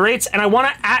thing generates, and I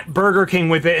want to at Burger King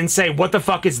with it and say, what the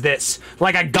fuck is this?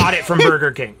 Like, I got it from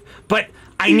Burger King. But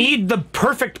I need the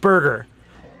perfect burger.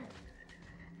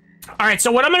 Alright,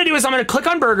 so what I'm gonna do is I'm gonna click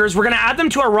on burgers, we're gonna add them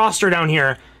to our roster down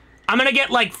here. I'm gonna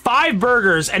get like 5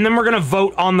 burgers, and then we're gonna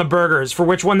vote on the burgers for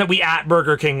which one that we at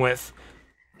Burger King with.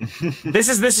 This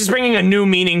is bringing a new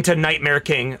meaning to Nightmare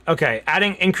King. Okay,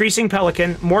 increasing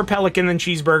pelican, more pelican than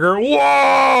cheeseburger.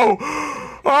 Whoa!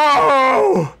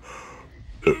 Oh!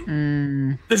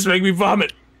 This is making me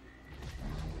vomit.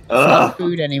 It's not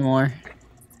food anymore.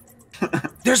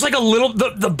 There's like a little.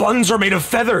 The buns are made of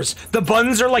feathers. The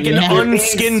buns are like an Yeah.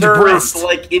 unskinned Served, breast.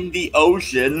 like in the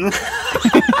ocean.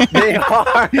 They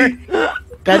are.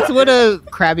 That's what a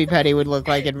Krabby Patty would look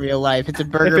like in real life. It's a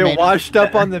burger If made it washed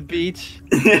up on the beach.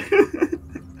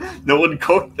 No one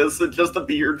cooked this. It just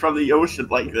appeared from the ocean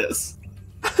like this.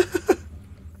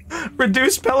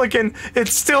 Reduced pelican.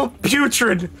 It's still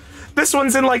putrid. This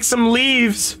one's in like some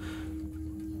leaves.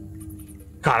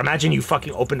 God, imagine you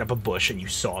fucking opened up a bush and you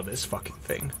saw this fucking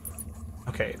thing.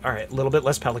 Okay, alright, a little bit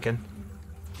less pelican.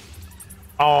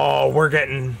 Oh, we're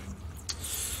getting...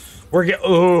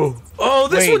 Oh,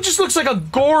 this one just looks like a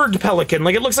gourd pelican.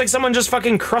 Like, it looks like someone just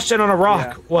fucking crushed it on a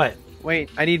rock. Yeah. What? Wait,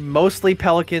 I need mostly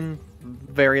pelican,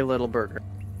 very little burger.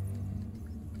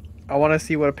 I want to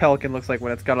see what a pelican looks like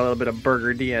when it's got a little bit of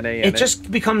burger DNA in it. It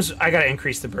just becomes... I gotta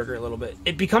increase the burger a little bit.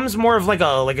 It becomes more of like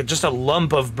just a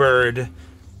lump of bird.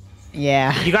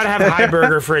 Yeah. You gotta have high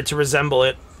burger for it to resemble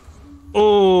it.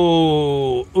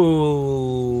 Ooh.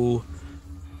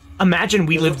 Imagine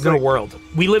we lived in a world.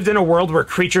 We lived in a world where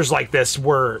creatures like this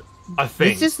were a thing.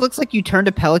 This just looks like you turned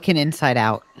a pelican inside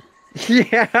out.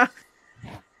 Yeah.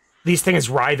 These thing is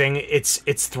writhing. It's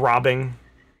throbbing.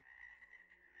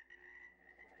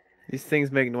 These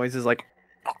things make noises like...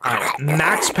 Right.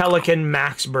 Max pelican,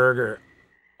 max burger.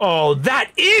 Oh,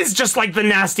 that is just like the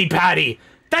Nasty Patty.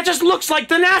 That just looks like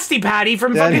the Nasty Patty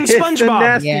from fucking SpongeBob. The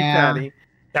Nasty Patty.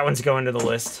 That one's going to the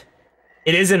list.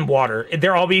 It is in water.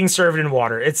 They're all being served in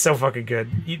water. It's so fucking good.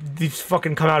 These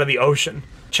fucking come out of the ocean.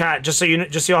 Chat, just so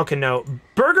y'all can know,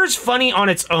 burger's funny on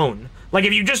its own. Like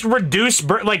if you just reduce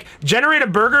generate a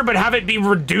burger but have it be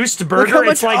reduced burger. Look how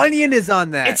much it's like onion is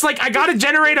on that. It's like I gotta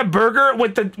generate a burger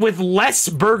with less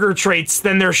burger traits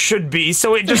than there should be.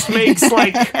 So it just makes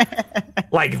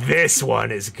like this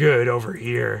one is good over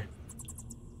here.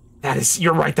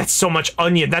 You're right. That's so much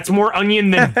onion. That's more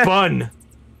onion than bun.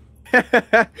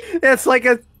 It's like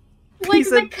a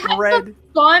piece of bread. The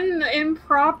bun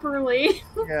improperly.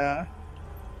 Yeah.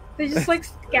 They just like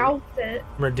scalped it.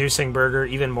 Reducing burger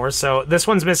even more so. This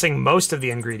one's missing most of the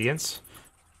ingredients.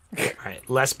 Alright,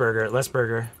 less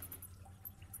burger.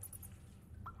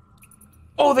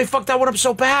 Oh, they fucked that one up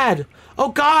so bad. Oh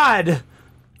god.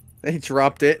 They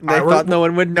dropped it and they thought no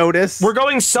one would notice. We're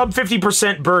going sub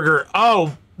 50% burger.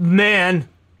 Oh man.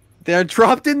 They're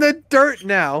dropped in the dirt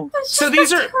now. So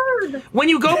these are when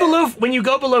you go below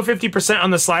 50%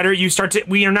 on the slider,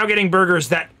 we are now getting burgers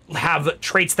that have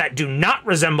traits that do not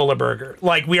resemble a burger.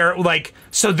 Like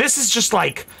so this is just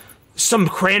like some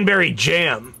cranberry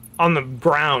jam on the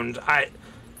ground. I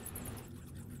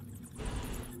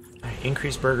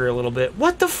increase burger a little bit.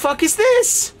 What the fuck is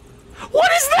this?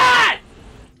 What is that?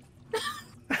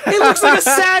 It looks like a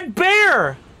sad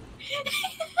bear.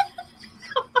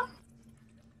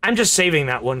 I'm just saving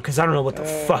that one because I don't know what the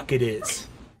fuck it is.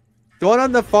 The one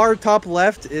on the far top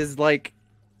left is like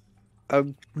a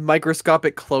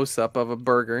microscopic close-up of a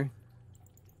burger.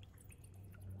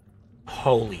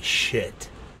 Holy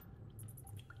shit.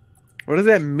 What is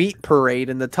that meat parade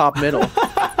in the top middle?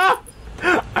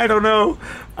 I don't know.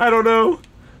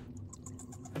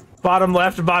 Bottom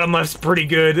left's pretty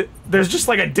good. There's just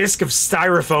like a disc of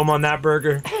styrofoam on that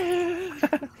burger.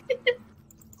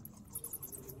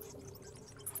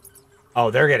 Oh,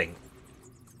 they're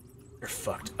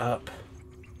fucked up.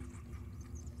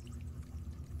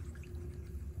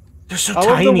 They're so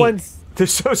tiny. They're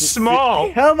so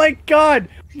small. Oh my god!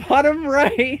 Bottom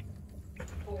right.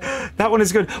 That one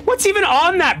is good. What's even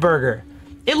on that burger?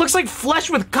 It looks like flesh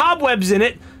with cobwebs in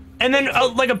it, and then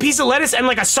like a piece of lettuce and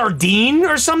like a sardine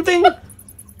or something.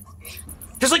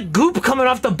 There's like goop coming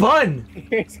off the bun.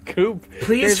 There's goop.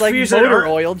 Please There's fuse like motor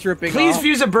oil dripping Please off.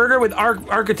 fuse a burger with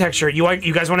architecture.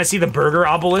 You guys want to see the burger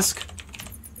obelisk?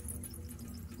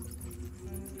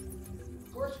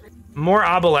 More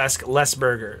obelisk, less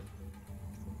burger.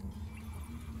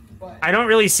 I don't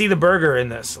really see the burger in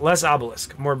this. Less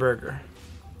obelisk, more burger.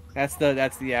 That's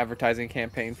the advertising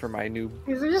campaign for my new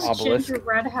These are just obelisk.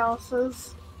 gingerbread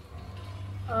houses.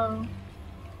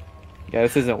 Yeah,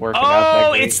 this isn't working out that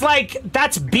great. It's like,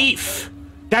 that's beef.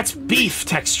 That's beef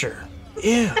texture.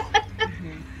 Ew.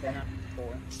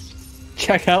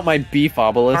 Check out my beef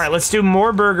obelisk. Alright, let's do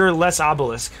more burger, less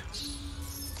obelisk.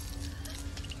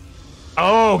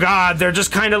 Oh god, they're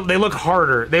just they look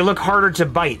harder. They look harder to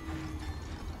bite.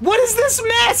 What is this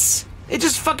mess? It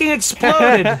just fucking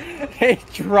exploded. They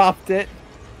dropped it.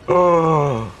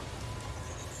 Oh.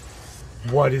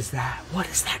 What is that? What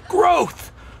is that growth?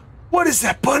 What is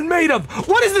that bun made of?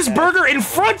 What is this burger in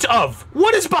front of?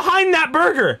 What is behind that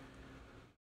burger?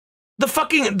 The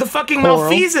fucking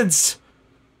malfeasance.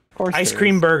 Of course Ice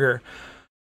cream burger.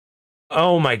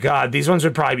 Oh my god, these ones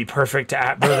would probably be perfect to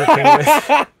at Burger King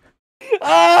with.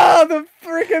 Oh, the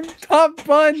freaking top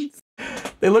buns.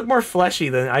 They look more fleshy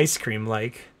than ice cream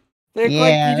like. They look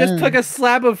like you just took a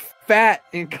slab of fat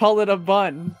and call it a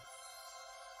bun.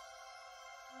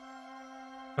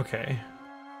 Okay.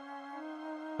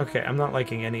 Okay, I'm not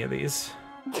liking any of these.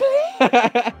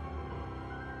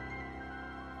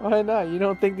 Why not? You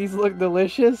don't think these look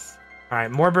delicious? All right,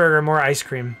 more burger, more ice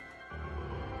cream.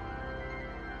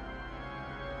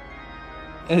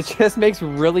 And it just makes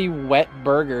really wet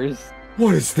burgers.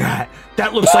 What is that?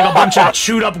 That looks like a bunch of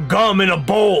chewed up gum in a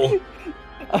bowl.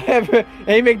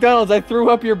 Hey, McDonald's, I threw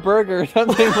up your burger.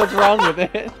 Something what's wrong with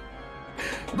it?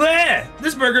 Bleh!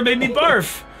 This burger made me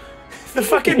barf. The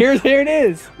fucking... Here it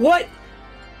is. What?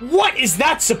 What is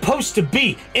that supposed to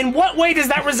be? In what way does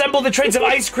that resemble the traits of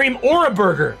ice cream or a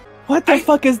burger? What the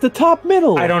fuck is the top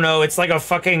middle? I don't know. It's like a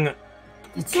fucking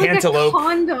It's cantaloupe. like a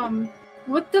condom.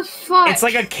 What the fuck? It's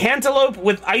like a cantaloupe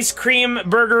with ice cream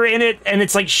burger in it, and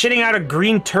it's like shitting out a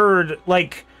green turd.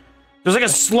 Like, there's like a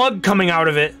slug coming out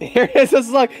of it. Here is a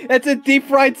slug. It's a deep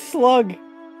fried slug.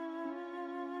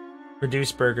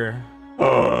 Reduced burger.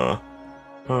 I'm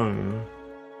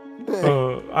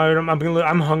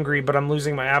hungry, but I'm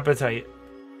losing my appetite.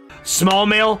 Small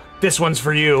meal, this one's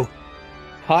for you.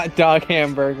 Hot dog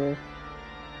hamburger.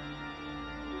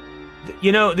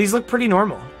 You know, these look pretty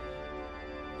normal.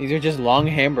 These are just long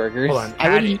hamburgers. Hold on. I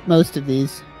would eat most of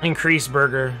these. Increase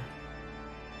burger.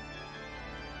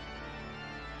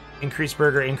 Increase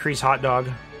burger, increase hot dog.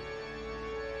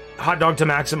 Hot dog to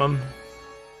maximum.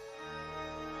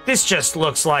 This just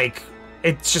looks like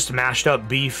it's just mashed up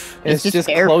beef. It's just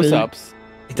fair close-ups.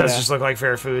 It does just look like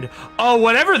fair food. Oh,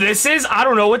 whatever this is, I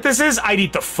don't know what this is. I'd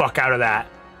eat the fuck out of that.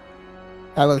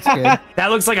 That looks good.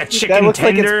 That looks like a chicken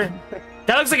tender.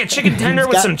 That looks like a chicken tender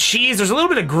with some cheese. There's a little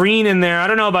bit of green in there. I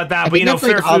don't know about that, but you know,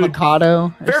 fair like food.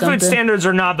 Avocado. Fair food standards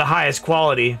are not the highest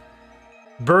quality.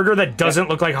 Burger that doesn't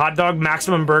look like hot dog,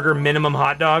 maximum burger, minimum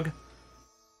hot dog.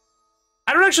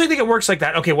 I don't actually think it works like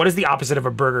that. Okay, what is the opposite of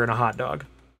a burger and a hot dog?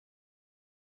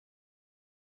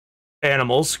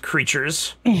 Animals,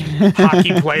 creatures,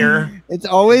 hockey player. It's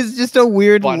always just a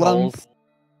weird lump. Buttholes.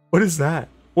 What is that?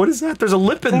 What is that? There's a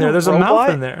lip in that there. a There's a robot? mouth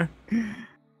in there.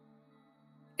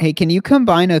 Hey, can you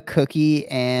combine a cookie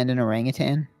and an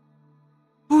orangutan?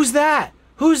 Who's that?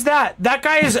 Who's that? That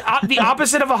guy is the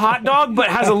opposite of a hot dog, but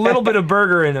has a little bit of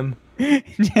burger in him.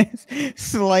 Just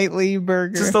slightly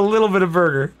burger. Just a little bit of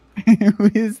burger. Who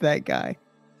is that guy?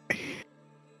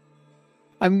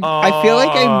 I feel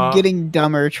like I'm getting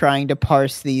dumber trying to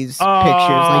parse these pictures.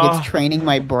 Like it's training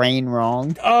my brain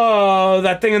wrong. Oh,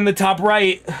 that thing in the top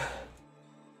right.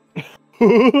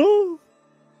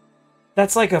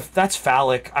 That's like that's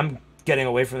phallic. I'm getting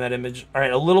away from that image. All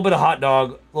right, a little bit of hot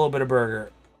dog, a little bit of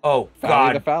burger. Oh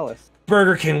God, the phallus.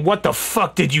 Burger King, what the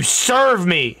fuck did you serve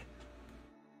me?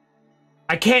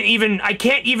 I can't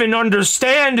even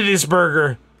understand this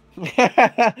burger.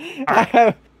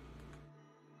 Right.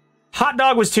 Hot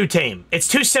dog was too tame. It's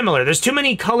too similar. There's too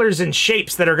many colors and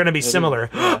shapes that are going to be similar.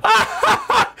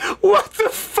 What the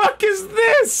fuck is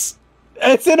this?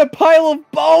 It's in a pile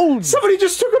of bones. Somebody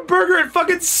just took a burger and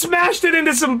fucking smashed it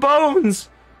into some bones.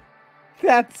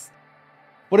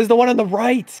 What is the one on the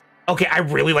right? Okay, I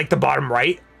really like the bottom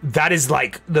right. That is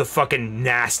like the fucking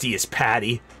nastiest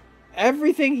patty.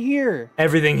 Everything here.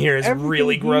 Everything here is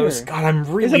really gross. Here. God, I'm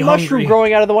really There's a hungry. mushroom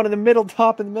growing out of the one in the middle,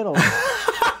 top in the middle.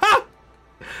 All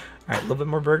right, a little bit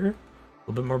more burger. A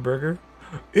little bit more burger.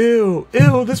 Ew,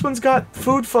 ew, this one's got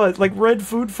food fuzz, like red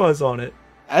food fuzz on it.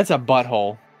 That's a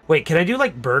butthole. Wait, can I do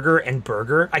like burger and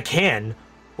burger? I can.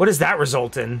 What does that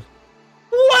result in?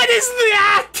 What is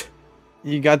that?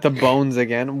 You got the bones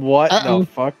again. What the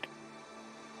fuck?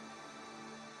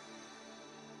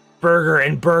 Burger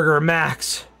and burger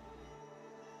max.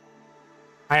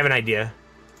 I have an idea.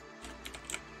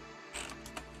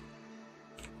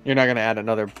 You're not gonna add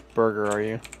another burger, are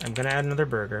you? I'm gonna add another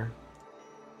burger.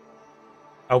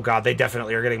 Oh god, they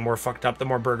definitely are getting more fucked up the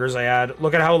more burgers I add.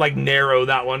 Look at how like narrow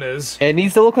that one is. It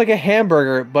needs to look like a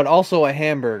hamburger, but also a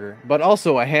hamburger. But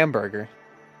also a hamburger.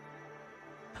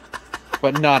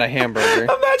 But not a hamburger.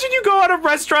 Imagine you go on a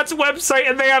restaurant's website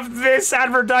and they have this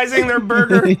advertising their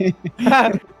burger.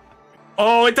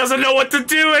 Oh, it doesn't know what to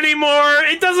do anymore.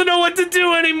 It doesn't know what to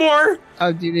do anymore.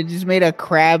 Oh, dude, it just made a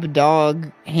crab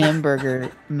dog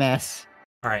hamburger mess.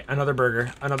 All right, another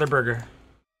burger. Another burger.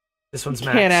 This one's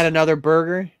max. Can't add another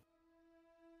burger.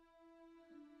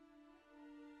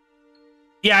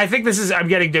 Yeah, I think this is... I'm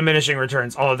getting diminishing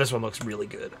returns. Oh, this one looks really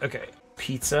good. Okay.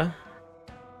 Pizza.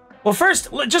 Well, first,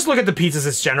 just look at the pizzas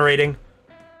it's generating.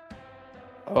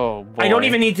 Oh, boy. I don't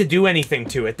even need to do anything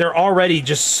to it. They're already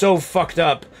just so fucked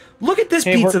up. Look at this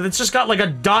pizza that's just got like a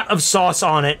dot of sauce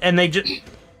on it, and they just...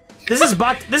 This is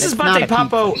Bate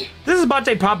Papo. This is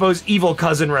Bate Papo's evil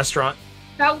cousin restaurant.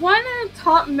 That one in the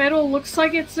top middle looks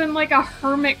like it's in like a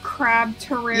hermit crab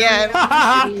terrarium.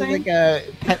 Yeah, it's like a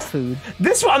pet food.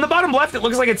 This one on the bottom left, it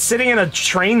looks like it's sitting in a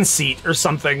train seat or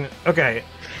something. Okay.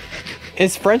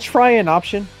 Is French fry an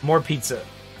option? More pizza.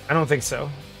 I don't think so.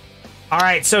 All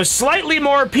right, so slightly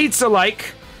more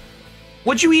pizza-like.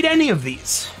 Would you eat any of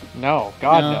these? No,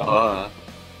 God no.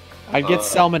 I'd get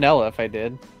salmonella if I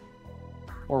did.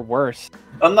 Or worse.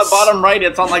 On the bottom right,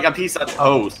 it's on like a piece of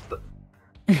toast.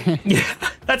 Yeah,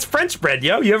 that's French bread,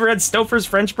 yo. You ever had Stouffer's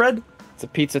French bread? It's a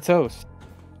pizza toast.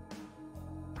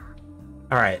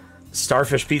 All right,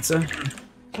 starfish pizza.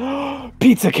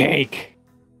 Pizza cake.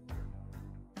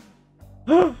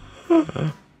 Oh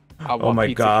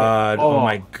my god! Oh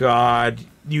my god!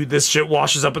 This shit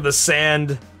washes up in the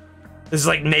sand. This is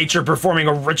like nature performing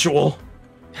a ritual.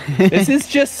 This is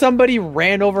just somebody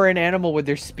ran over an animal with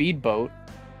their speedboat.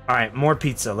 All right, more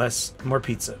pizza. More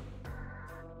pizza.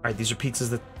 All right, these are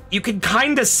pizzas that you can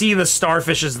kind of see the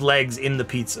starfish's legs in the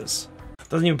pizzas.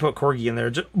 Doesn't even put corgi in there.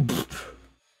 Just...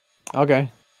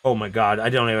 Okay. Oh my god, I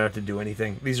don't even have to do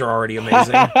anything. These are already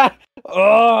amazing.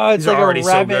 Oh, it's These like are already a so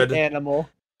rabbit good. animal.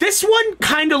 This one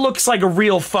kind of looks like a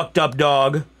real fucked up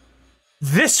dog.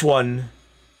 This one,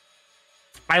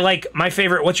 I like my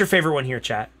favorite. What's your favorite one here,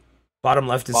 chat? Bottom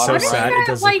left is so sad. It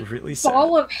does look really sad.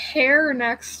 Ball of hair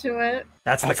next to it.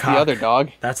 That's the the cock. other dog.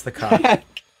 That's the cock.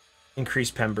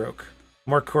 Increased Pembroke.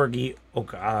 More corgi. Oh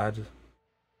god.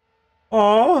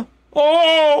 Oh.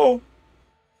 Oh.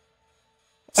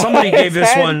 Somebody gave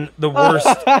this one the worst.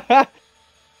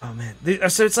 Oh man.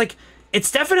 So it's like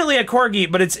it's definitely a corgi,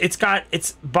 but it's got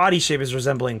its body shape is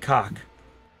resembling cock.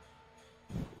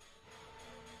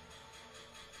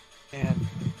 Man.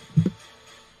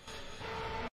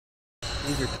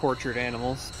 These are tortured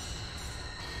animals.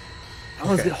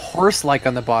 How is it horse-like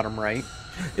on the bottom right?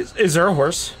 Is there a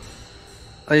horse?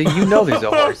 You know there's a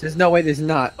horse. There's no way there's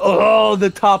not. Oh, the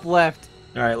top left.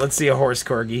 All right, let's see a horse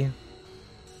corgi.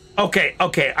 Okay,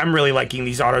 I'm really liking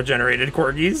these auto-generated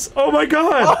corgis. Oh my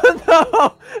god! Oh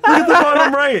no! Look at the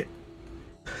bottom right.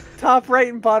 Top right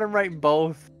and bottom right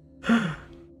both.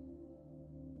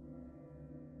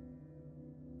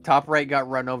 Top right got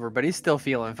run over, but he's still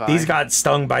feeling fine. These got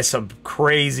stung by some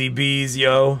crazy bees,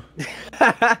 yo.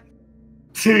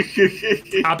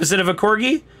 Opposite of a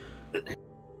corgi?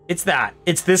 It's that.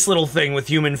 It's this little thing with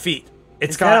human feet.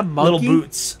 It's got little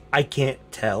boots. I can't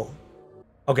tell.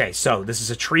 Okay, so this is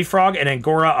a tree frog, an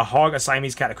angora, a hog, a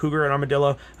Siamese cat, a cougar, an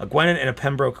armadillo, a Gwenin, and a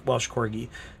Pembroke Welsh corgi.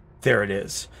 There it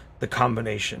is. The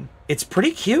combination. It's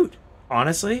pretty cute,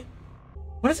 honestly.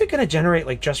 What is it going to generate,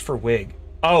 like, just for wig?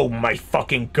 Oh my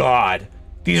fucking god.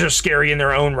 These are scary in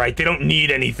their own right. They don't need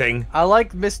anything. I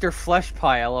like Mr. Flesh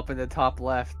Pile up in the top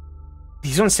left.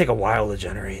 These ones take a while to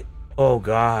generate. Oh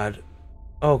god.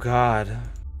 Oh god.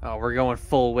 Oh, we're going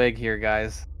full wig here,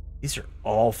 guys. These are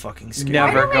all fucking scary.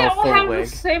 Never Why do they go all full have wig.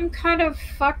 the same kind of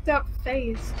fucked up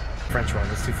face? French horn.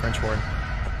 Let's do French horn.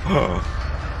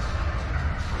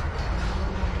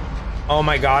 Oh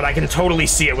my god, I can totally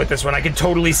see it with this one. I can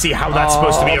totally see how that's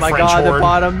supposed to be a French horn. Oh my god, the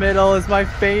bottom middle is my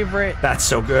favorite. That's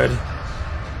so good.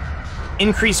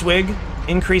 Increase wig.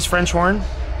 Increase French horn.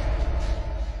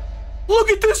 Look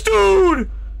at this dude!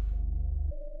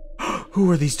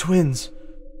 Who are these twins?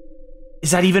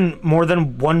 Is that even more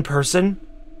than one person?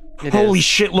 Holy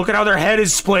shit, look at how their head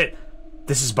is split.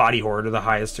 This is body horror to the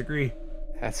highest degree.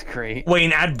 That's great.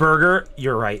 Wayne, add burger.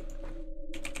 You're right.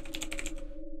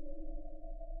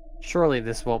 Surely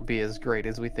this won't be as great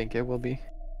as we think it will be.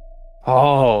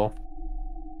 Oh.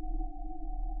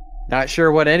 Not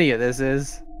sure what any of this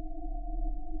is.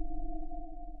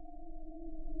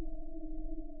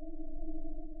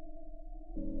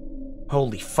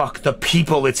 Holy fuck, the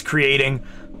people it's creating.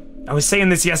 I was saying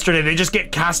this yesterday, they just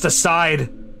get cast aside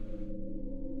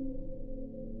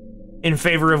in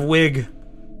favor of wig.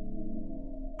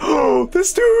 Oh,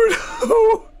 this dude!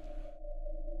 Oh.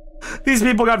 These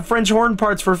people got French horn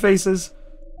parts for faces.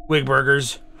 Wig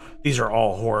burgers. These are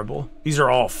all horrible. These are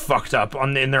all fucked up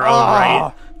in their own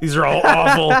right. These are all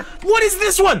awful. What is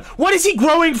this one? What is he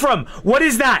growing from? What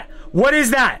is that? What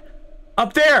is that?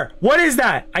 Up there. What is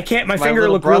that? I can't. My finger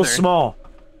look real small.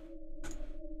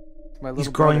 He's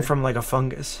growing from like a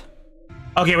fungus.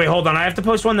 Okay, wait, hold on. I have to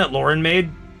post one that Lauren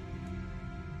made.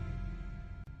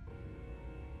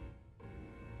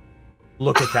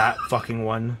 Look at that fucking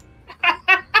one.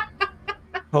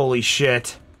 Holy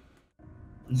shit.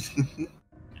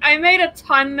 I made a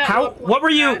ton that what were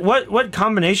you what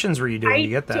combinations were you doing to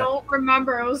get that? I don't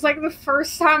remember. It was like the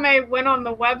first time I went on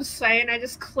the website and I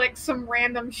just clicked some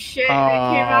random shit and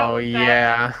it came out with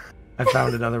yeah. I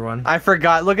found another one. I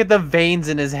forgot. Look at the veins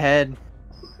in his head.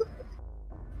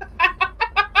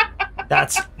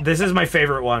 This is my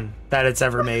favorite one that it's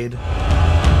ever made.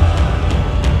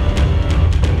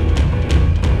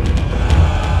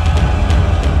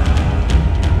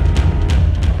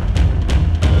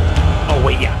 Oh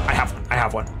wait, yeah, I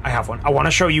have one. I want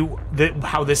to show you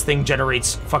how this thing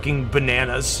generates fucking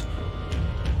bananas.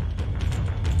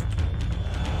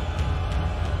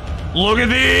 Look at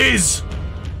these!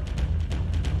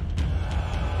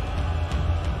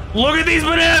 Look at these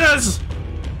bananas!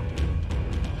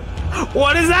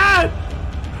 What is that?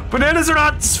 Bananas are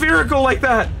not spherical like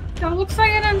that. That looks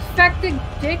like an infected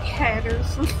dickhead or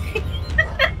something.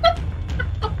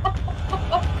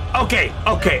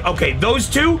 Okay. Those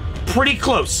two, pretty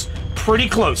close. Pretty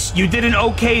close. You did an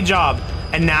okay job.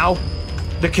 And now,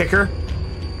 the kicker.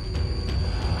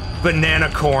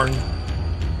 Banana corn.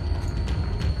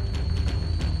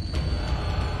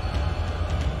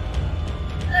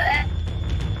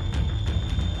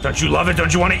 Don't you love it?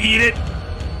 Don't you want to eat it?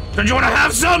 Don't you want to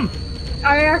have some?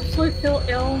 I actually feel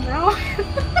ill now.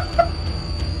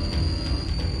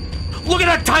 Look at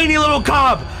that tiny little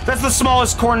cob! That's the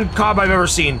smallest corn cob I've ever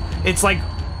seen. It's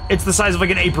the size of like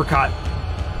an apricot.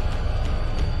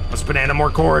 Less banana, more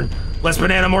corn. Less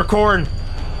banana, more corn.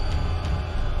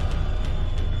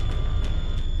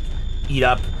 Eat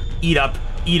up, eat up,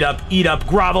 eat up, eat up.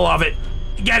 Grovel of it.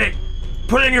 Get it.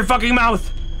 Put it in your fucking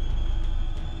mouth.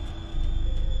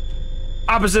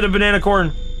 Opposite of banana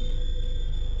corn.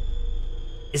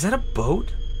 Is that a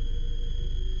boat?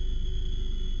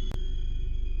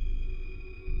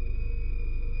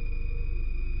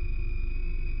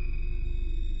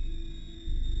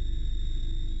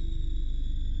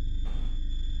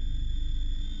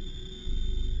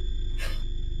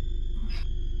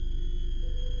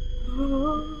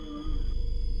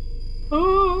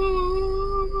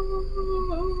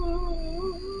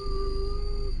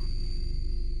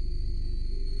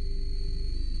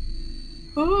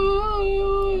 Oh.